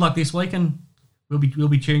Sunday, good luck this week, and we'll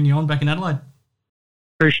be cheering you on back in Adelaide.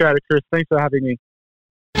 Appreciate it, Chris. Thanks for having me.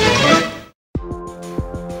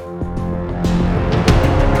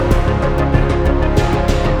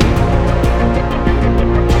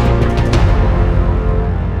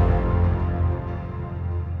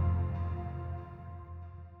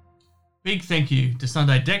 Big thank you to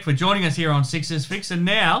Sunday Deck for joining us here on Sixers Fix. And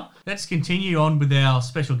now, let's continue on with our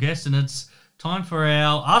special guest, and it's time for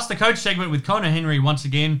our Ask the Coach segment with Conor Henry once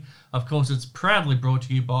again. Of course, it's proudly brought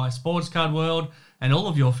to you by Sports Card World, and all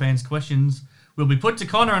of your fans' questions will be put to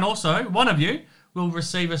Conor, and also one of you will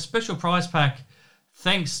receive a special prize pack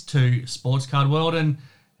thanks to Sports Card World. And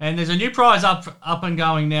there's a new prize up and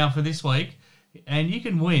going now for this week, and you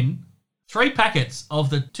can win 3 packets of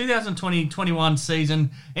the 2020-21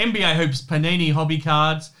 season NBA Hoops Panini Hobby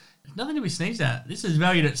Cards. Nothing to be sneezed at. This is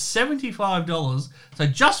valued at $75. So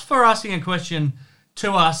just for asking a question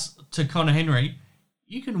to us, to Conor Henry,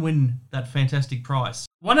 you can win that fantastic prize.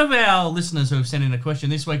 One of our listeners who have sent in a question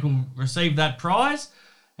this week will receive that prize.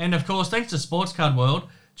 And of course, thanks to Sports Card World,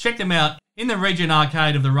 check them out in the Region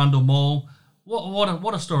Arcade of the Rundle Mall.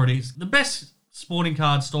 What a store it is. The best sporting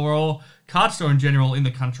card store or card store in general in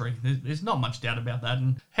the country. There's not much doubt about that.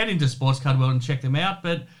 And head into Sports Card World and check them out.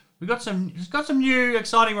 But it's got some new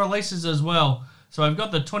exciting releases as well. So we've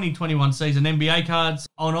got the 2021 season NBA cards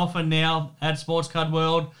on offer now at Sports Card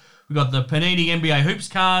World. We've got the Panini NBA Hoops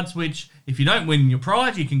cards, which if you don't win your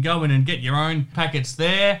prize, you can go in and get your own packets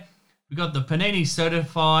there. We've got the Panini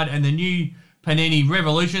Certified and the new Panini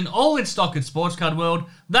Revolution, all in stock at Sports Card World.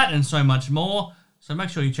 That and so much more. So make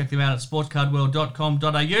sure you check them out at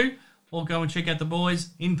sportscardworld.com.au or go and check out the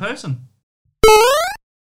boys in person.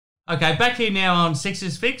 Okay, back here now on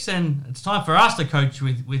Sixers Fix, and it's time for Ask the Coach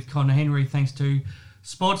with Conor Henry, thanks to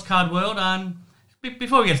Sports Card World.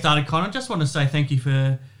 Before we get started, Conor, I just want to say thank you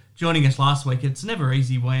for joining us last week. It's never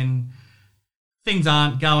easy when things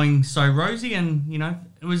aren't going so rosy, and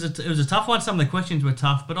it was a tough one. Some of the questions were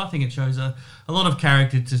tough, but I think it shows a lot of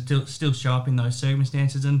character to still show up in those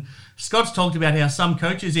circumstances. And Scott's talked about how some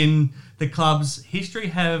coaches in the club's history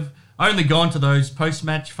have only gone to those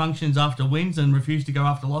post-match functions after wins and refused to go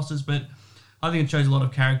after losses, but I think it shows a lot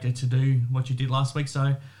of character to do what you did last week.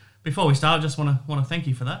 So before we start, I just want to thank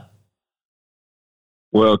you for that.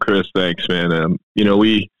 Well, Chris, thanks, man.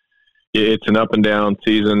 It's an up and down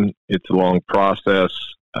season. It's a long process.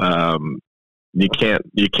 You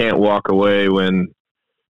can't walk away when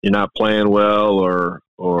you're not playing well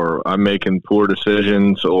or I'm making poor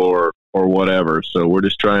decisions or whatever. So we're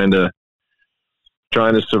just trying to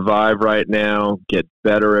survive right now, get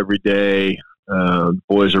better every day.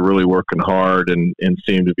 Boys are really working hard and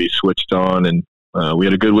seem to be switched on. And we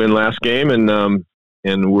had a good win last game,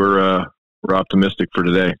 and we're optimistic for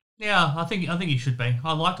today. Yeah, I think you should be.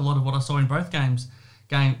 I liked a lot of what I saw in both games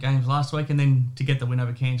last week, and then to get the win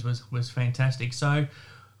over Cairns was fantastic. So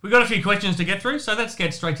we've got a few questions to get through, so let's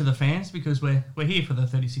get straight to the fans, because we're here for the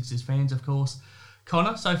 36ers fans, of course,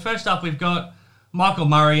 Conor. So first up, we've got Michael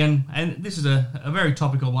Murray, and this is a very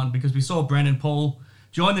topical one because we saw Brandon Paul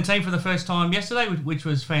join the team for the first time yesterday, which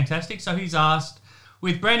was fantastic. So he's asked,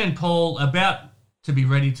 with Brandon Paul about to be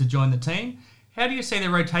ready to join the team. How do you see the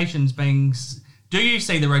rotations being? Do you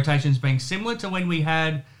see the rotations being similar to when we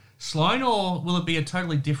had Sloan, or will it be a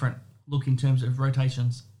totally different look in terms of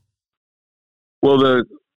rotations? Well, the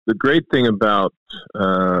great thing about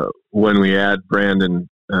when we add Brandon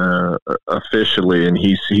officially, and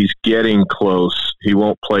he's getting close. He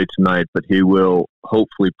won't play tonight, but he will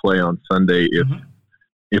hopefully play on Sunday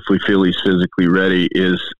if we feel he's physically ready.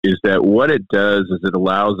 Is that what it does? Is it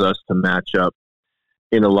allows us to match up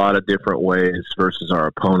in a lot of different ways versus our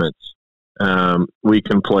opponents. We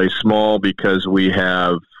can play small because we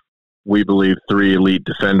believe 3 elite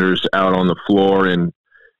defenders out on the floor in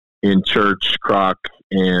Church, Croc,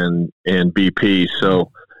 and BP.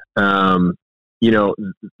 So,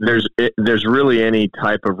 there's really any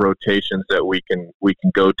type of rotations that we can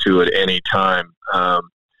go to at any time.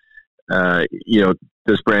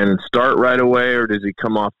 Does Brandon start right away, or does he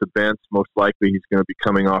come off the bench? Most likely he's going to be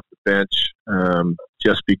coming off the bench,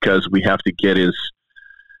 just because we have to get his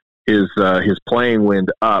playing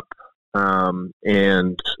wind up,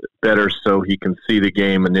 and better so he can see the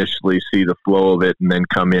game initially, see the flow of it, and then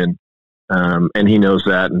come in. And he knows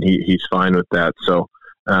that, and he's fine with that. So,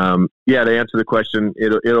 to answer the question,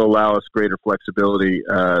 it'll allow us greater flexibility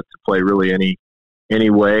to play really any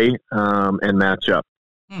way and match up.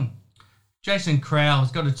 Jason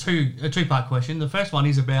Crowell's got a two-part question. The first one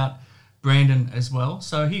is about Brandon as well.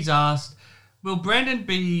 So he's asked, will Brandon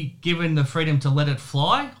be given the freedom to let it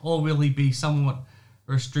fly, or will he be somewhat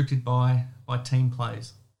restricted by team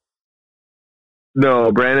plays?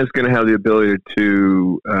 No, Brandon's going to have the ability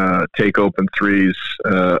to take open threes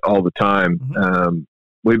all the time.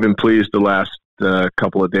 We've been pleased the last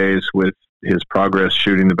couple of days with his progress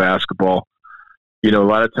shooting the basketball. A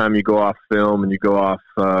lot of time you go off film and you go off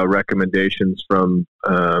recommendations from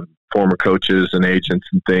former coaches and agents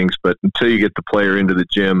and things, but until you get the player into the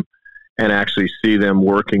gym and actually see them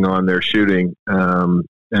working on their shooting,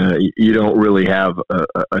 you don't really have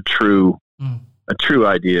a true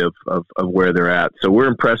idea of where they're at. So we're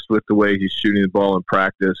impressed with the way he's shooting the ball in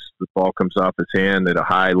practice. The ball comes off his hand at a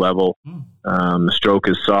high level. The stroke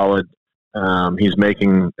is solid. He's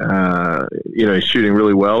making, he's shooting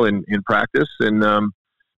really well in practice. And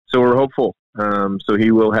so we're hopeful. So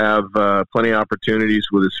he will have plenty of opportunities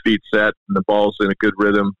with his feet set and the ball's in a good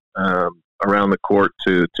rhythm around the court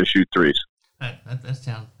to shoot threes.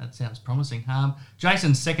 That sounds promising.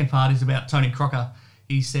 Jason's second part is about Tony Crocker.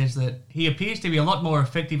 He says that he appears to be a lot more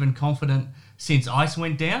effective and confident since Ice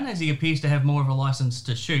went down, as he appears to have more of a license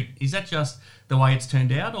to shoot. Is that just the way it's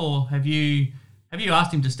turned out, or have you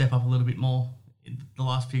asked him to step up a little bit more in the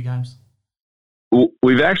last few games?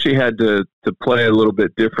 We've actually had to play a little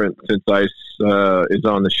bit different since Ice is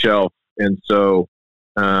on the shelf. And so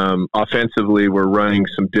offensively, we're running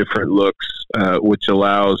some different looks, which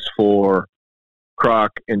allows for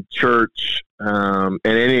Croc and Church and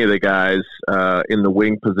any of the guys in the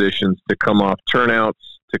wing positions to come off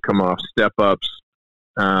turnouts, to come off step-ups,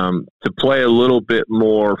 to play a little bit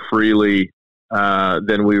more freely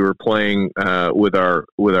than we were playing with our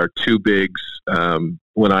two bigs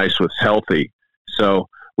when Ice was healthy. So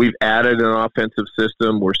we've added an offensive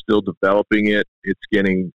system. We're still developing it. It's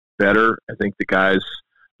getting better. I think the guys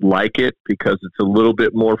like it because it's a little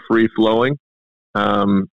bit more free-flowing.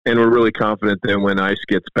 And we're really confident that when Ice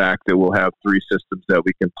gets back that we'll have 3 systems that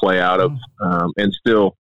we can play out of and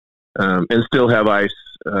still have Ice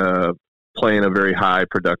play in a very high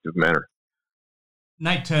productive manner.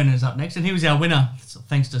 Nate Turner's up next, and he was our winner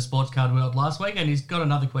thanks to Sports Card World last week, and he's got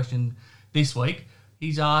another question this week.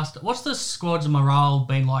 He's asked, what's the squad's morale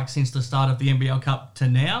been like since the start of the NBL Cup to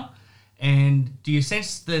now? And do you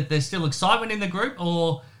sense that there's still excitement in the group,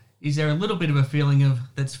 or is there a little bit of a feeling of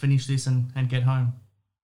let's finish this and get home?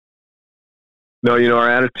 No, our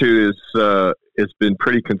attitude has been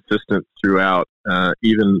pretty consistent throughout,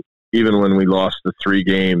 even when we lost the 3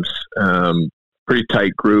 games. Pretty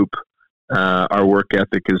tight group. Our work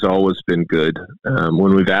ethic has always been good.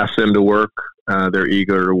 When we've asked them to work, they're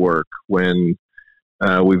eager to work. When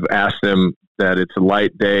we've asked them that it's a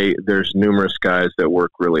light day, there's numerous guys that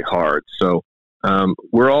work really hard. So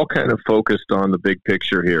we're all kind of focused on the big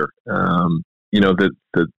picture here.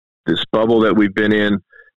 This bubble that we've been in,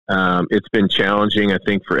 it's been challenging, I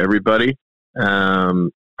think, for everybody.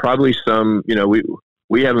 Probably some,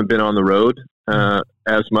 we haven't been on the road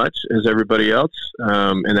as much as everybody else,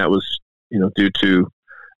 and that was, due to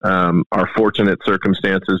our fortunate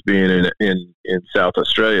circumstances being in South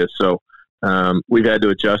Australia. So we've had to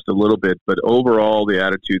adjust a little bit, but overall the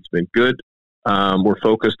attitude's been good. We're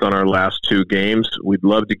focused on our last 2 games. We'd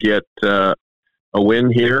love to get a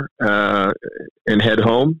win here and head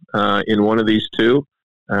home in one of these 2.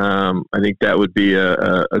 I think that would be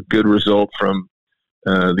a good result from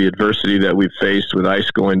the adversity that we've faced with ice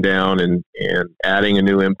going down and adding a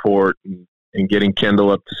new import and getting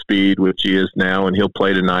Kendall up to speed, which he is now, and he'll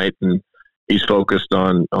play tonight, and he's focused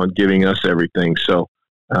on giving us everything. So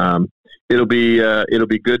it'll be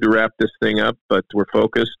good to wrap this thing up, but we're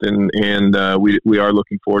focused and we are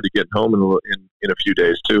looking forward to getting home in a few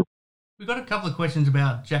days too. We've got a couple of questions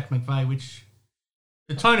about Jack McVeigh, which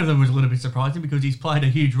the tone of them was a little bit surprising because he's played a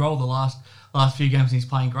huge role the last few games and he's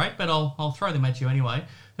playing great, but I'll throw them at you anyway.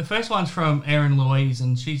 The first one's from Erin Louise,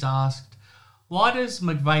 and she's asked, why does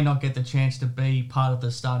McVeigh not get the chance to be part of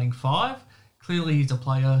the starting five? Clearly he's a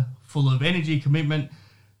player full of energy, commitment,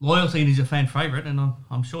 loyalty, and he's a fan favourite, and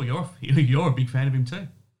I'm sure you're a big fan of him too.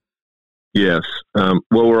 Yes. Well,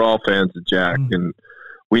 we're all fans of Jack, and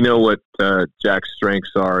we know what Jack's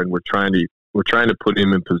strengths are, and we're trying to put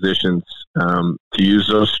him in positions to use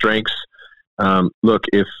those strengths. Look,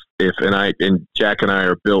 if Jack and I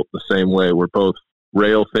are built the same way. We're both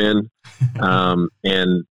rail thin,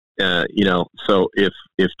 and so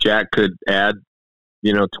if Jack could add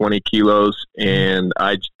 20 kilos and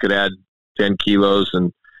I could add 10 kilos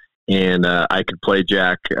and I could play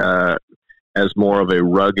Jack as more of a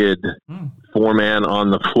rugged four-man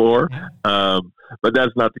on the floor. But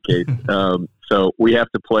that's not the case. So we have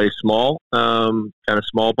to play small, kind of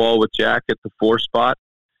small ball with Jack at the 4 spot.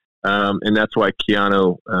 And that's why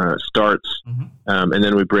Keanu starts. And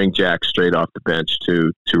then we bring Jack straight off the bench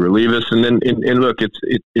to relieve us. And then, and look,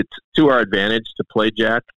 it's to our advantage to play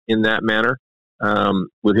Jack in that manner.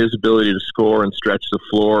 With his ability to score and stretch the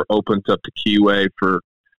floor, opens up the keyway for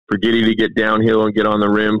Giddey to get downhill and get on the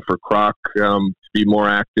rim, for Croc to be more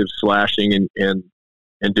active, slashing and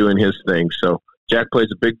doing his thing. So Jack plays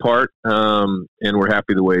a big part, and we're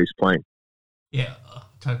happy the way he's playing. Yeah,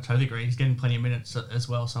 totally agree. He's getting plenty of minutes as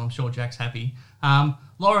well, so I'm sure Jack's happy.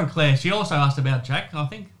 Lauren Clare, she also asked about Jack. I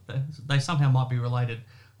think they somehow might be related,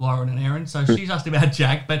 Lauren and Aaron. So she's asked about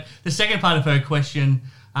Jack, but the second part of her question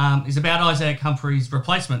is about Isaac Humphrey's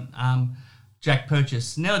replacement, Jack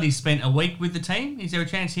Purchase. Now that he's spent a week with the team, is there a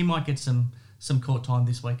chance he might get some court time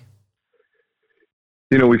this week?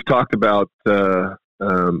 We've talked about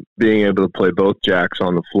being able to play both Jacks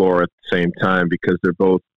on the floor at the same time because they're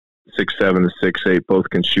both 6'7" to 6'8", both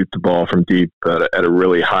can shoot the ball from deep at a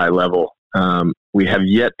really high level. We have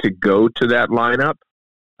yet to go to that lineup.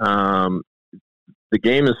 The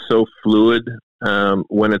game is so fluid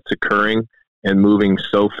when it's occurring and moving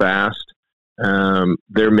so fast.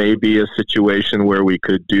 There may be a situation where we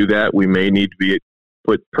could do that. We may need to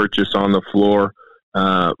put Purchase on the floor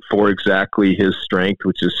for exactly his strength,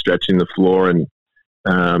 which is stretching the floor.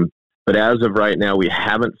 But as of right now, we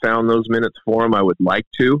haven't found those minutes for him. I would like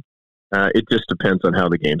to. It just depends on how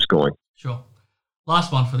the game's going. Sure.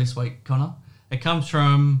 Last one for this week, Connor. It comes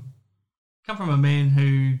from a man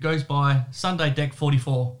who goes by Sunday Deck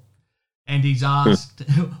 44, and he's asked,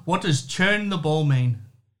 what does churn the ball mean?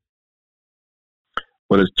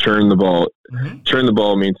 What does churn the ball? Churn the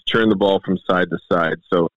ball means turn the ball from side to side.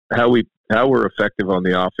 So how we're effective on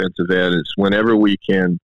the offensive end is whenever we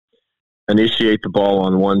can initiate the ball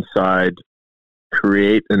on one side,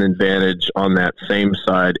 create an advantage on that same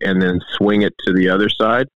side, and then swing it to the other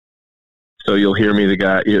side. So you'll hear me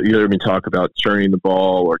talk about churning the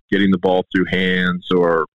ball or getting the ball through hands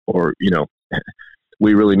or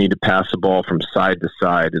we really need to pass the ball from side to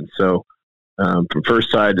side. And so from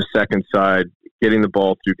first side to second side, getting the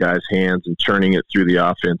ball through guys' hands and churning it through the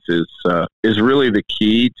offense is really the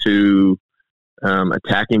key to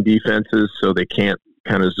attacking defenses so they can't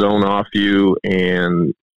kind of zone off you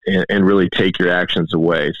and really take your actions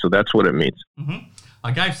away. So that's what it means. I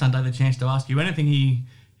gave Sunday the chance to ask you anything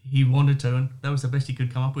he wanted to, and that was the best he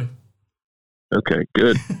could come up with. Okay,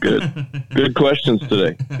 good. Good questions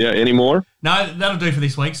today. Yeah, any more? No, that'll do for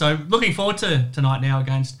this week. So looking forward to tonight now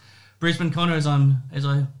against Brisbane, Connor, as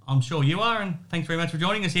I'm sure you are, and thanks very much for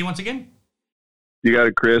joining us here once again. You got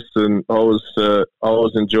it, Chris, and always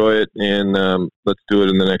enjoy it, and let's do it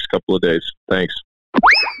in the next couple of days. Thanks.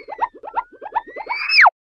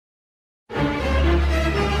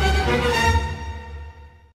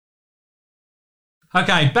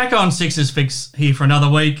 Okay, back on Sixers Fix here for another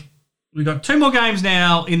week. We've got 2 more games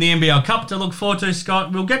now in the NBL Cup to look forward to,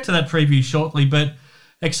 Scott. We'll get to that preview shortly, but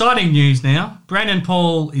exciting news now. Brandon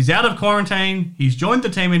Paul is out of quarantine. He's joined the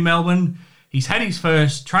team in Melbourne. He's had his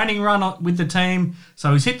first training run with the team,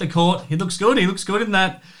 so he's hit the court. He looks good. He looks good in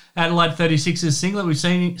that Adelaide 36ers singlet we've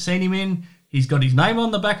seen him in. He's got his name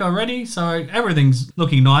on the back already, so everything's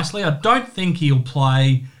looking nicely. I don't think he'll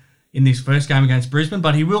play in this first game against Brisbane,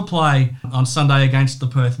 but he will play on Sunday against the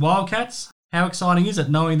Perth Wildcats. How exciting is it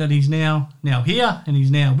knowing that he's now here and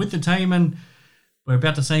he's now with the team and we're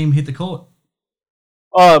about to see him hit the court?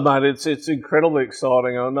 Oh, mate, it's incredibly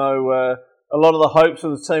exciting. I know a lot of the hopes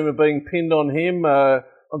of the team are being pinned on him.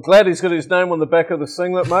 I'm glad he's got his name on the back of the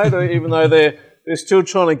singlet, mate, even though they're still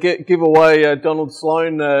trying to give away Donald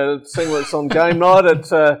Sloan singlets on game night at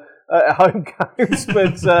home games.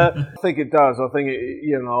 But I think it does. I think,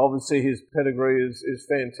 obviously his pedigree is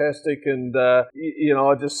fantastic. And,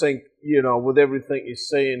 I just think, with everything you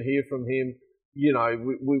see and hear from him,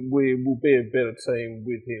 we will be a better team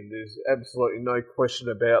with him. There's absolutely no question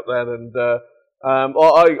about that. And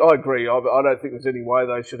I agree. I don't think there's any way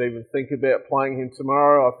they should even think about playing him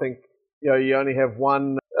tomorrow. I think you only have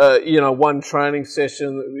one training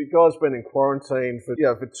session. The guy's been in quarantine for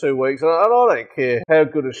 2 weeks, and I don't care how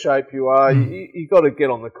good a shape you are. You got to get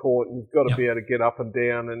on the court, and you've got to be able to get up and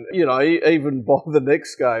down. And even by the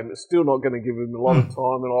next game, it's still not going to give him a lot of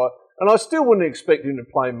time. And I still wouldn't expect him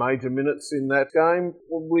to play major minutes in that game.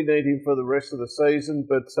 We need him for the rest of the season,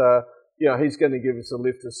 but he's going to give us a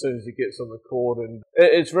lift as soon as he gets on the court, and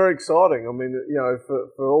it's very exciting. I mean,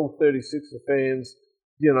 for all 36er fans,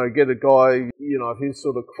 get a guy, of his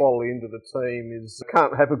sort of quality into the team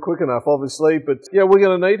can't happen quick enough, obviously, but we're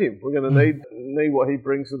going to need him. We're going to need what he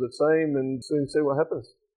brings to the team, and soon see what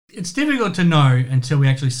happens. It's difficult to know until we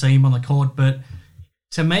actually see him on the court, but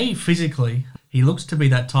to me, physically, he looks to be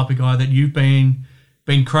that type of guy that you've been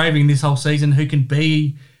craving this whole season, who can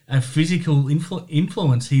be a physical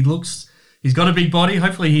influence. He's got a big body.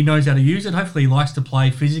 Hopefully he knows how to use it. Hopefully he likes to play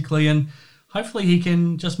physically, and hopefully he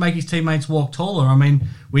can just make his teammates walk taller. I mean,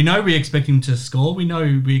 we know we expect him to score. We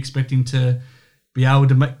know we expect him to be able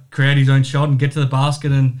to create his own shot and get to the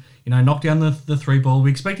basket and, knock down the three ball.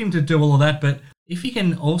 We expect him to do all of that, but if he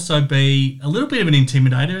can also be a little bit of an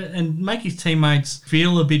intimidator and make his teammates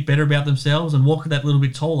feel a bit better about themselves and walk that little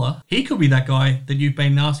bit taller, he could be that guy that you've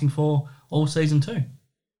been asking for all season too.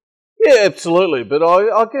 Yeah, absolutely. But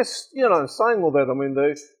I guess, saying all that, I mean,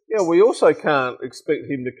 we also can't expect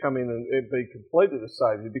him to come in and be completely the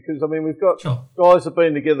saviour, because, I mean, we've got guys that have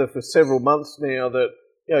been together for several months now that,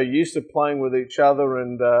 used to playing with each other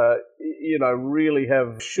and, really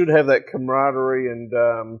should have that camaraderie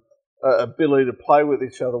and ability to play with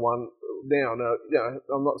each other now.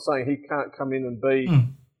 I'm not saying he can't come in and be,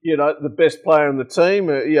 the best player in the team.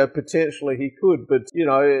 Potentially he could, but,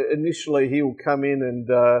 initially he will come in and,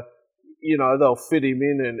 they'll fit him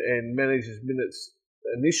in and manage his minutes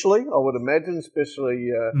initially, I would imagine, especially,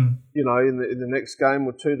 in the next game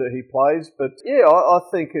or two that he plays. But, I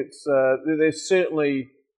think it's there's certainly,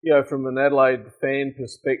 from an Adelaide fan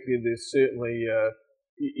perspective, there's certainly,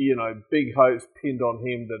 big hopes pinned on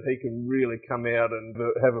him that he can really come out and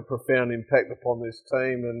have a profound impact upon this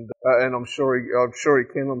team. And I'm sure he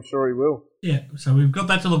can. I'm sure he will. Yeah, so we've got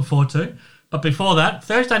that to look forward to. But before that,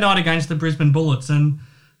 Thursday night against the Brisbane Bullets, and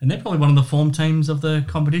they're probably one of the form teams of the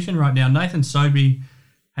competition right now. Nathan Sobey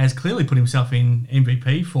has clearly put himself in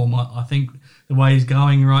MVP form. I think the way he's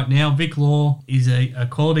going right now, Vic Law is a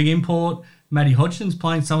quality import. Matty Hodgson's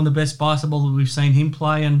playing some of the best basketball that we've seen him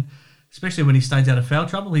play, and especially when he stays out of foul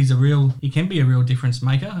trouble, he can be a real difference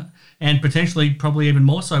maker, and potentially probably even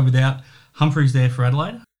more so without Humphreys there for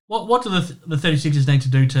Adelaide. What do the 36ers need to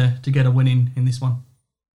do to get a win in this one?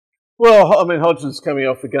 Well, I mean, Hodgson's coming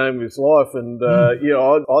off the game of his life, and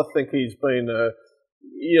I think he's been,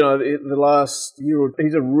 the last year,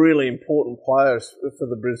 he's a really important player for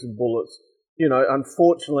the Brisbane Bullets.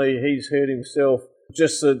 Unfortunately, he's hurt himself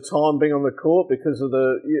just the time being on the court because of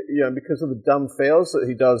the dumb fouls that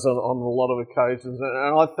he does on a lot of occasions,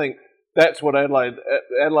 and I think that's what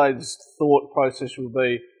Adelaide's thought process will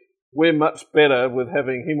be. We're much better with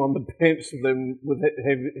having him on the bench than with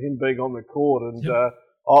him being on the court, and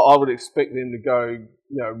I would expect them to go,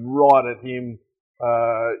 right at him.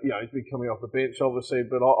 He's been coming off the bench, obviously,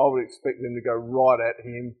 but I would expect them to go right at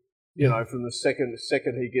him. From the second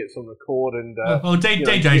he gets on the court, and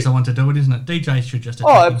DJ's the one to do it, isn't it? DJ should just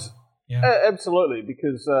attack him. Absolutely,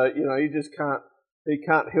 because he just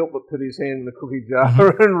can't help but put his hand in the cookie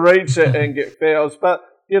jar and reach it and get fouls. But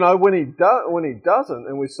when he doesn't,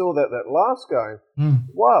 and we saw that last game,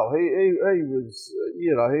 wow, he was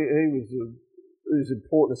as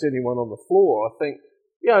important as anyone on the floor. I think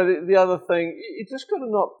the other thing, you just got to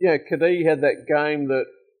not. Kadee had that game that.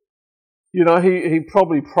 He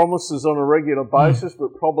probably promises on a regular basis,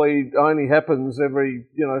 but probably only happens every,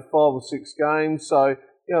 5 or 6 games. So,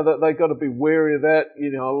 they've got to be wary of that.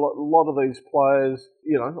 A lot of these players,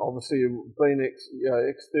 obviously have been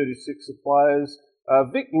ex-36er players.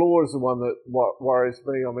 Vic Law is the one that worries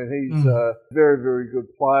me. I mean, he's a very, very good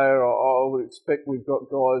player. I I would expect we've got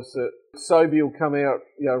guys that Sobey will come out,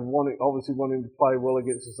 obviously wanting to play well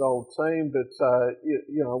against his old team, but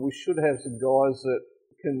we should have some guys that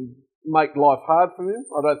can make life hard for him.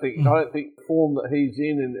 I don't think the form that he's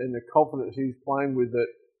in and the confidence he's playing with that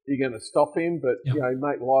you're going to stop him, but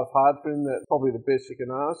make life hard for him. That's probably the best you can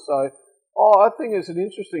ask. So, I think it's an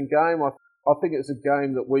interesting game. I think it's a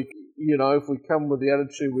game that we, if we come with the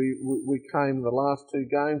attitude we came in the last two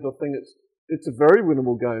games, I think it's a very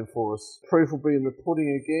winnable game for us. Proof will be in the pudding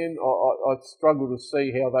again. I struggle to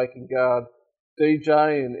see how they can guard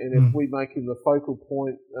DJ, and if we make him the focal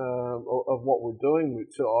point of what we're doing,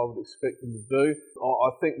 which I would expect him to do, I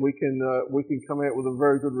think we can come out with a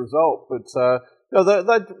very good result. But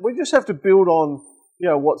we just have to build on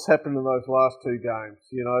what's happened in those last two games.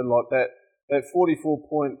 Like that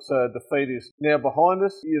 44-point defeat is now behind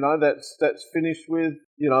us. That's finished with.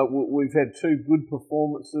 We've had two good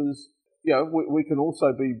performances. We can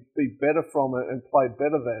also be better from it and play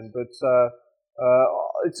better than. But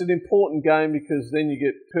it's an important game because then you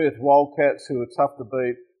get Perth Wildcats, who are tough to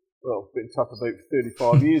beat. Well, been tough to beat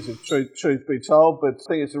for 35 years, if truth be told. But I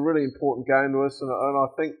think it's a really important game to us, and I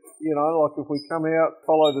think if we come out,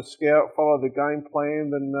 follow the scout, follow the game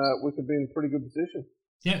plan, then we could be in a pretty good position.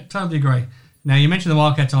 Yeah, totally agree. Now, you mentioned the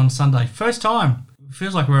Wildcats on Sunday. First time. It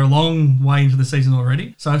feels like we're a long way into the season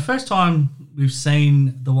already. So, first time we've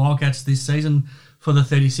seen the Wildcats this season for the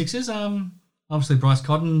 36ers. Obviously, Bryce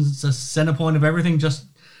Cotton's a centre point of everything, just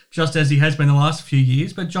as he has been the last few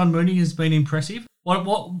years. But John Mooney has been impressive. What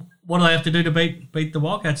do they have to do to beat the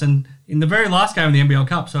Wildcats? And in the very last game of the NBL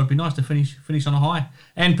Cup, so it'd be nice to finish on a high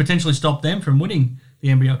and potentially stop them from winning the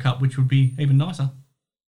NBL Cup, which would be even nicer.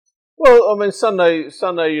 Well, I mean, Sunday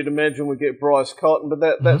you'd imagine we get Bryce Cotton, but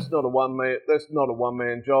that's not a one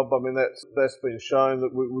man job. I mean, that's been shown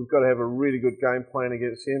that we've got to have a really good game plan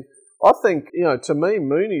against him. I think to me,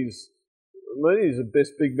 Mooney's the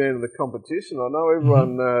best big man in the competition. I know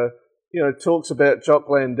everyone talks about Jock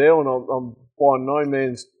Landell, and I'm by no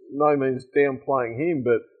means downplaying him,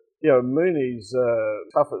 but Mooney's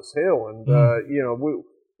tough as hell, and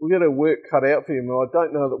we've got a work cut out for him. And I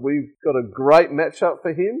don't know that we've got a great matchup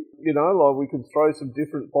for him. Like we can throw some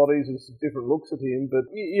different bodies and some different looks at him. But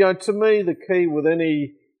to me, the key with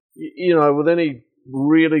any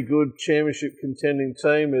really good championship contending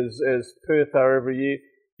team, as Perth are every year,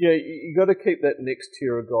 you got to keep that next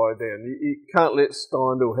tier of guy down. You can't let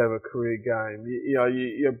Steindl have a career game.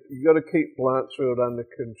 You got to keep Blanchfield under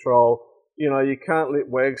control. You can't let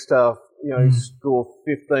Wagstaff score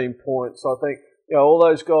 15 points. I think. All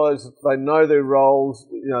those guys, they know their roles.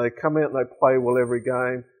 They come out and they play well every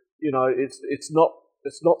game. It's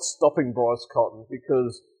not stopping Bryce Cotton,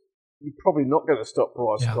 because you're probably not going to stop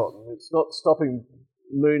Bryce Cotton. It's not stopping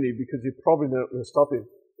Mooney, because you're probably not going to stop him.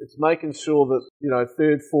 It's making sure that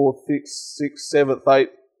third, fourth, fifth, sixth, seventh,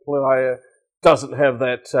 eighth player doesn't have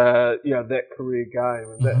that that career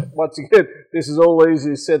game. And that, once again, this is all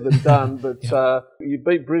easier said than done. But you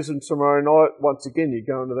beat Brisbane tomorrow night. Once again, you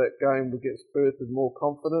go into that game against Perth with more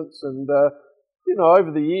confidence. And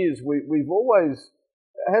over the years, we've always,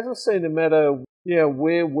 it hasn't seemed to matter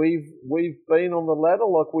where we've been on the ladder.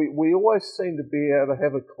 Like we always seem to be able to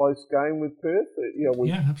have a close game with Perth.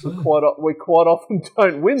 Absolutely. We quite often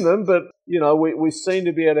don't win them, but we seem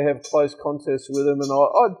to be able to have close contests with them. And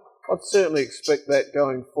I'd certainly expect that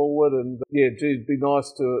going forward. And it'd be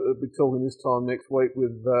nice to be talking this time next week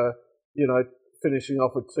with finishing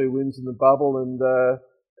off with 2 wins in the bubble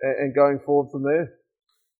and going forward from there.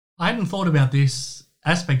 I hadn't thought about this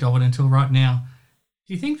aspect of it until right now.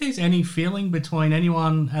 Do you think there's any feeling between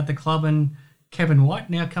anyone at the club and Kevin White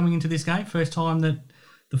now coming into this game? First time that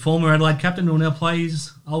the former Adelaide captain will now play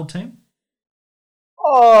his old team?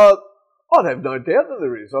 I'd have no doubt that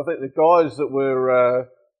there is. I think the guys that were,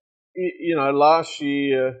 last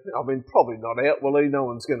year, I mean, probably not out. Well, no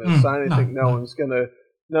one's going to say anything. No one's going to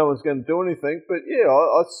do anything. But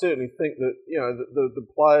I certainly think that the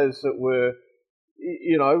players that were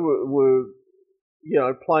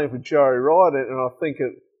playing for Joey Wright, and I think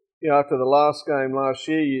after the last game last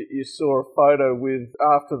year, you saw a photo with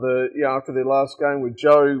after their last game with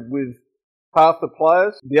Joe with half the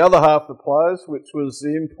players. The other half the players, which was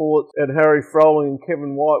the imports, and Harry Froling and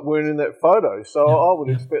Kevin White, weren't in that photo. So I would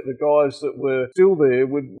expect the guys that were still there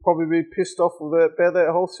would probably be pissed off about that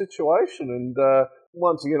whole situation. And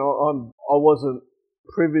once again, I wasn't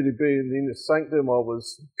privy to being in the inner sanctum. I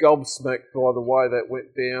was gobsmacked by the way that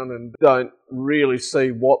went down, and don't really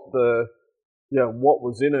see what what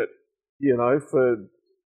was in it, for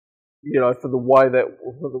the way that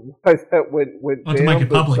went down. To make it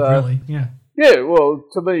public, really, yeah. Yeah, well,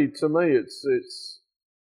 to me, it's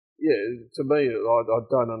to me, I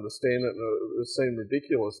don't understand it. It seemed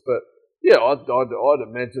ridiculous, but yeah, I'd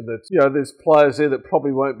imagine that there's players there that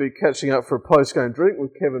probably won't be catching up for a post-game drink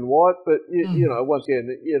with Kevin White. But once again,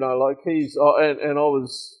 like he's and I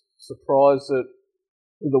was surprised that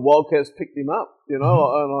the Wildcats picked him up. And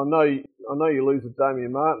I know you lose with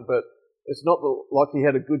Damien Martin, but it's not like he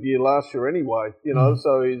had a good year last year anyway.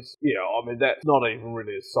 So he's that's not even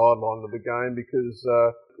really a sideline of the game because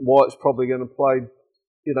White's probably going to play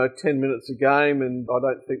 10 minutes a game, and I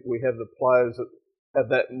don't think we have the players that have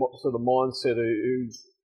that sort of mindset who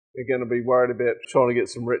are going to be worried about trying to get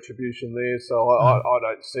some retribution there. So I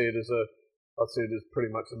don't see it I see it as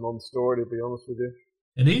pretty much a non-story, to be honest with you.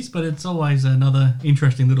 It is, but it's always another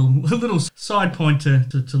interesting little side point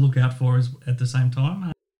to look out for at the same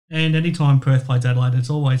time. And anytime Perth plays Adelaide, it's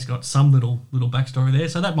always got some little backstory there.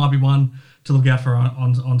 So that might be one to look out for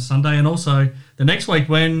on Sunday. And also the next week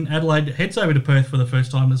when Adelaide heads over to Perth for the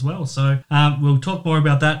first time as well. So we'll talk more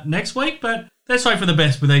about that next week. But let's hope for the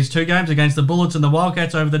best with these two games against the Bullets and the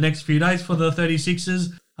Wildcats over the next few days for the 36ers.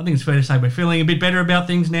 I think it's fair to say we're feeling a bit better about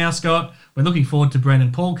things now, Scott. We're looking forward to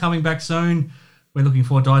Brandon Paul coming back soon. We're looking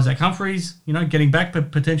forward to Isaac Humphries, getting back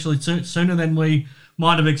potentially sooner than we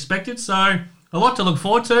might have expected. So a lot to look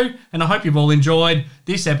forward to, and I hope you've all enjoyed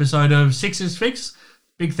this episode of Sixers Fix.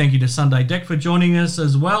 Big thank you to Sunday Deck for joining us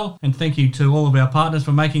as well, and thank you to all of our partners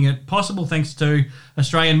for making it possible. Thanks to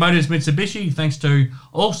Australian Motors Mitsubishi, thanks to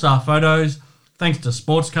All Star Photos, thanks to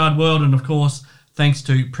Sports Card World, and of course, thanks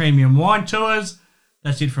to Premium Wine Tours.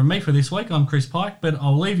 That's it from me for this week. I'm Chris Pike, but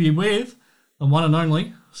I'll leave you with the one and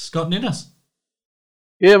only Scott Ninnis.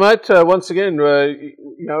 Yeah, mate. Once again,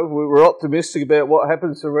 we're optimistic about what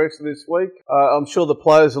happens the rest of this week. I'm sure the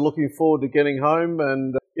players are looking forward to getting home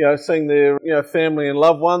and seeing their family and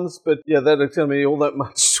loved ones. But that's going to be all that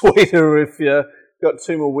much sweeter if you got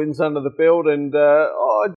 2 more wins under the belt. And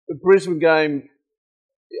the Brisbane game,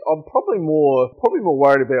 I'm probably more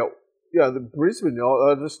worried about. The Brisbane,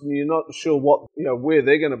 you're not sure where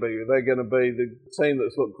they're going to be. Are they going to be the team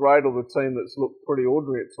that's looked great or the team that's looked pretty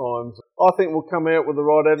ordinary at times? I think we'll come out with the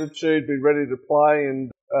right attitude, be ready to play,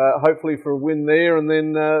 and hopefully for a win there, and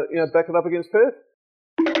then back it up against Perth.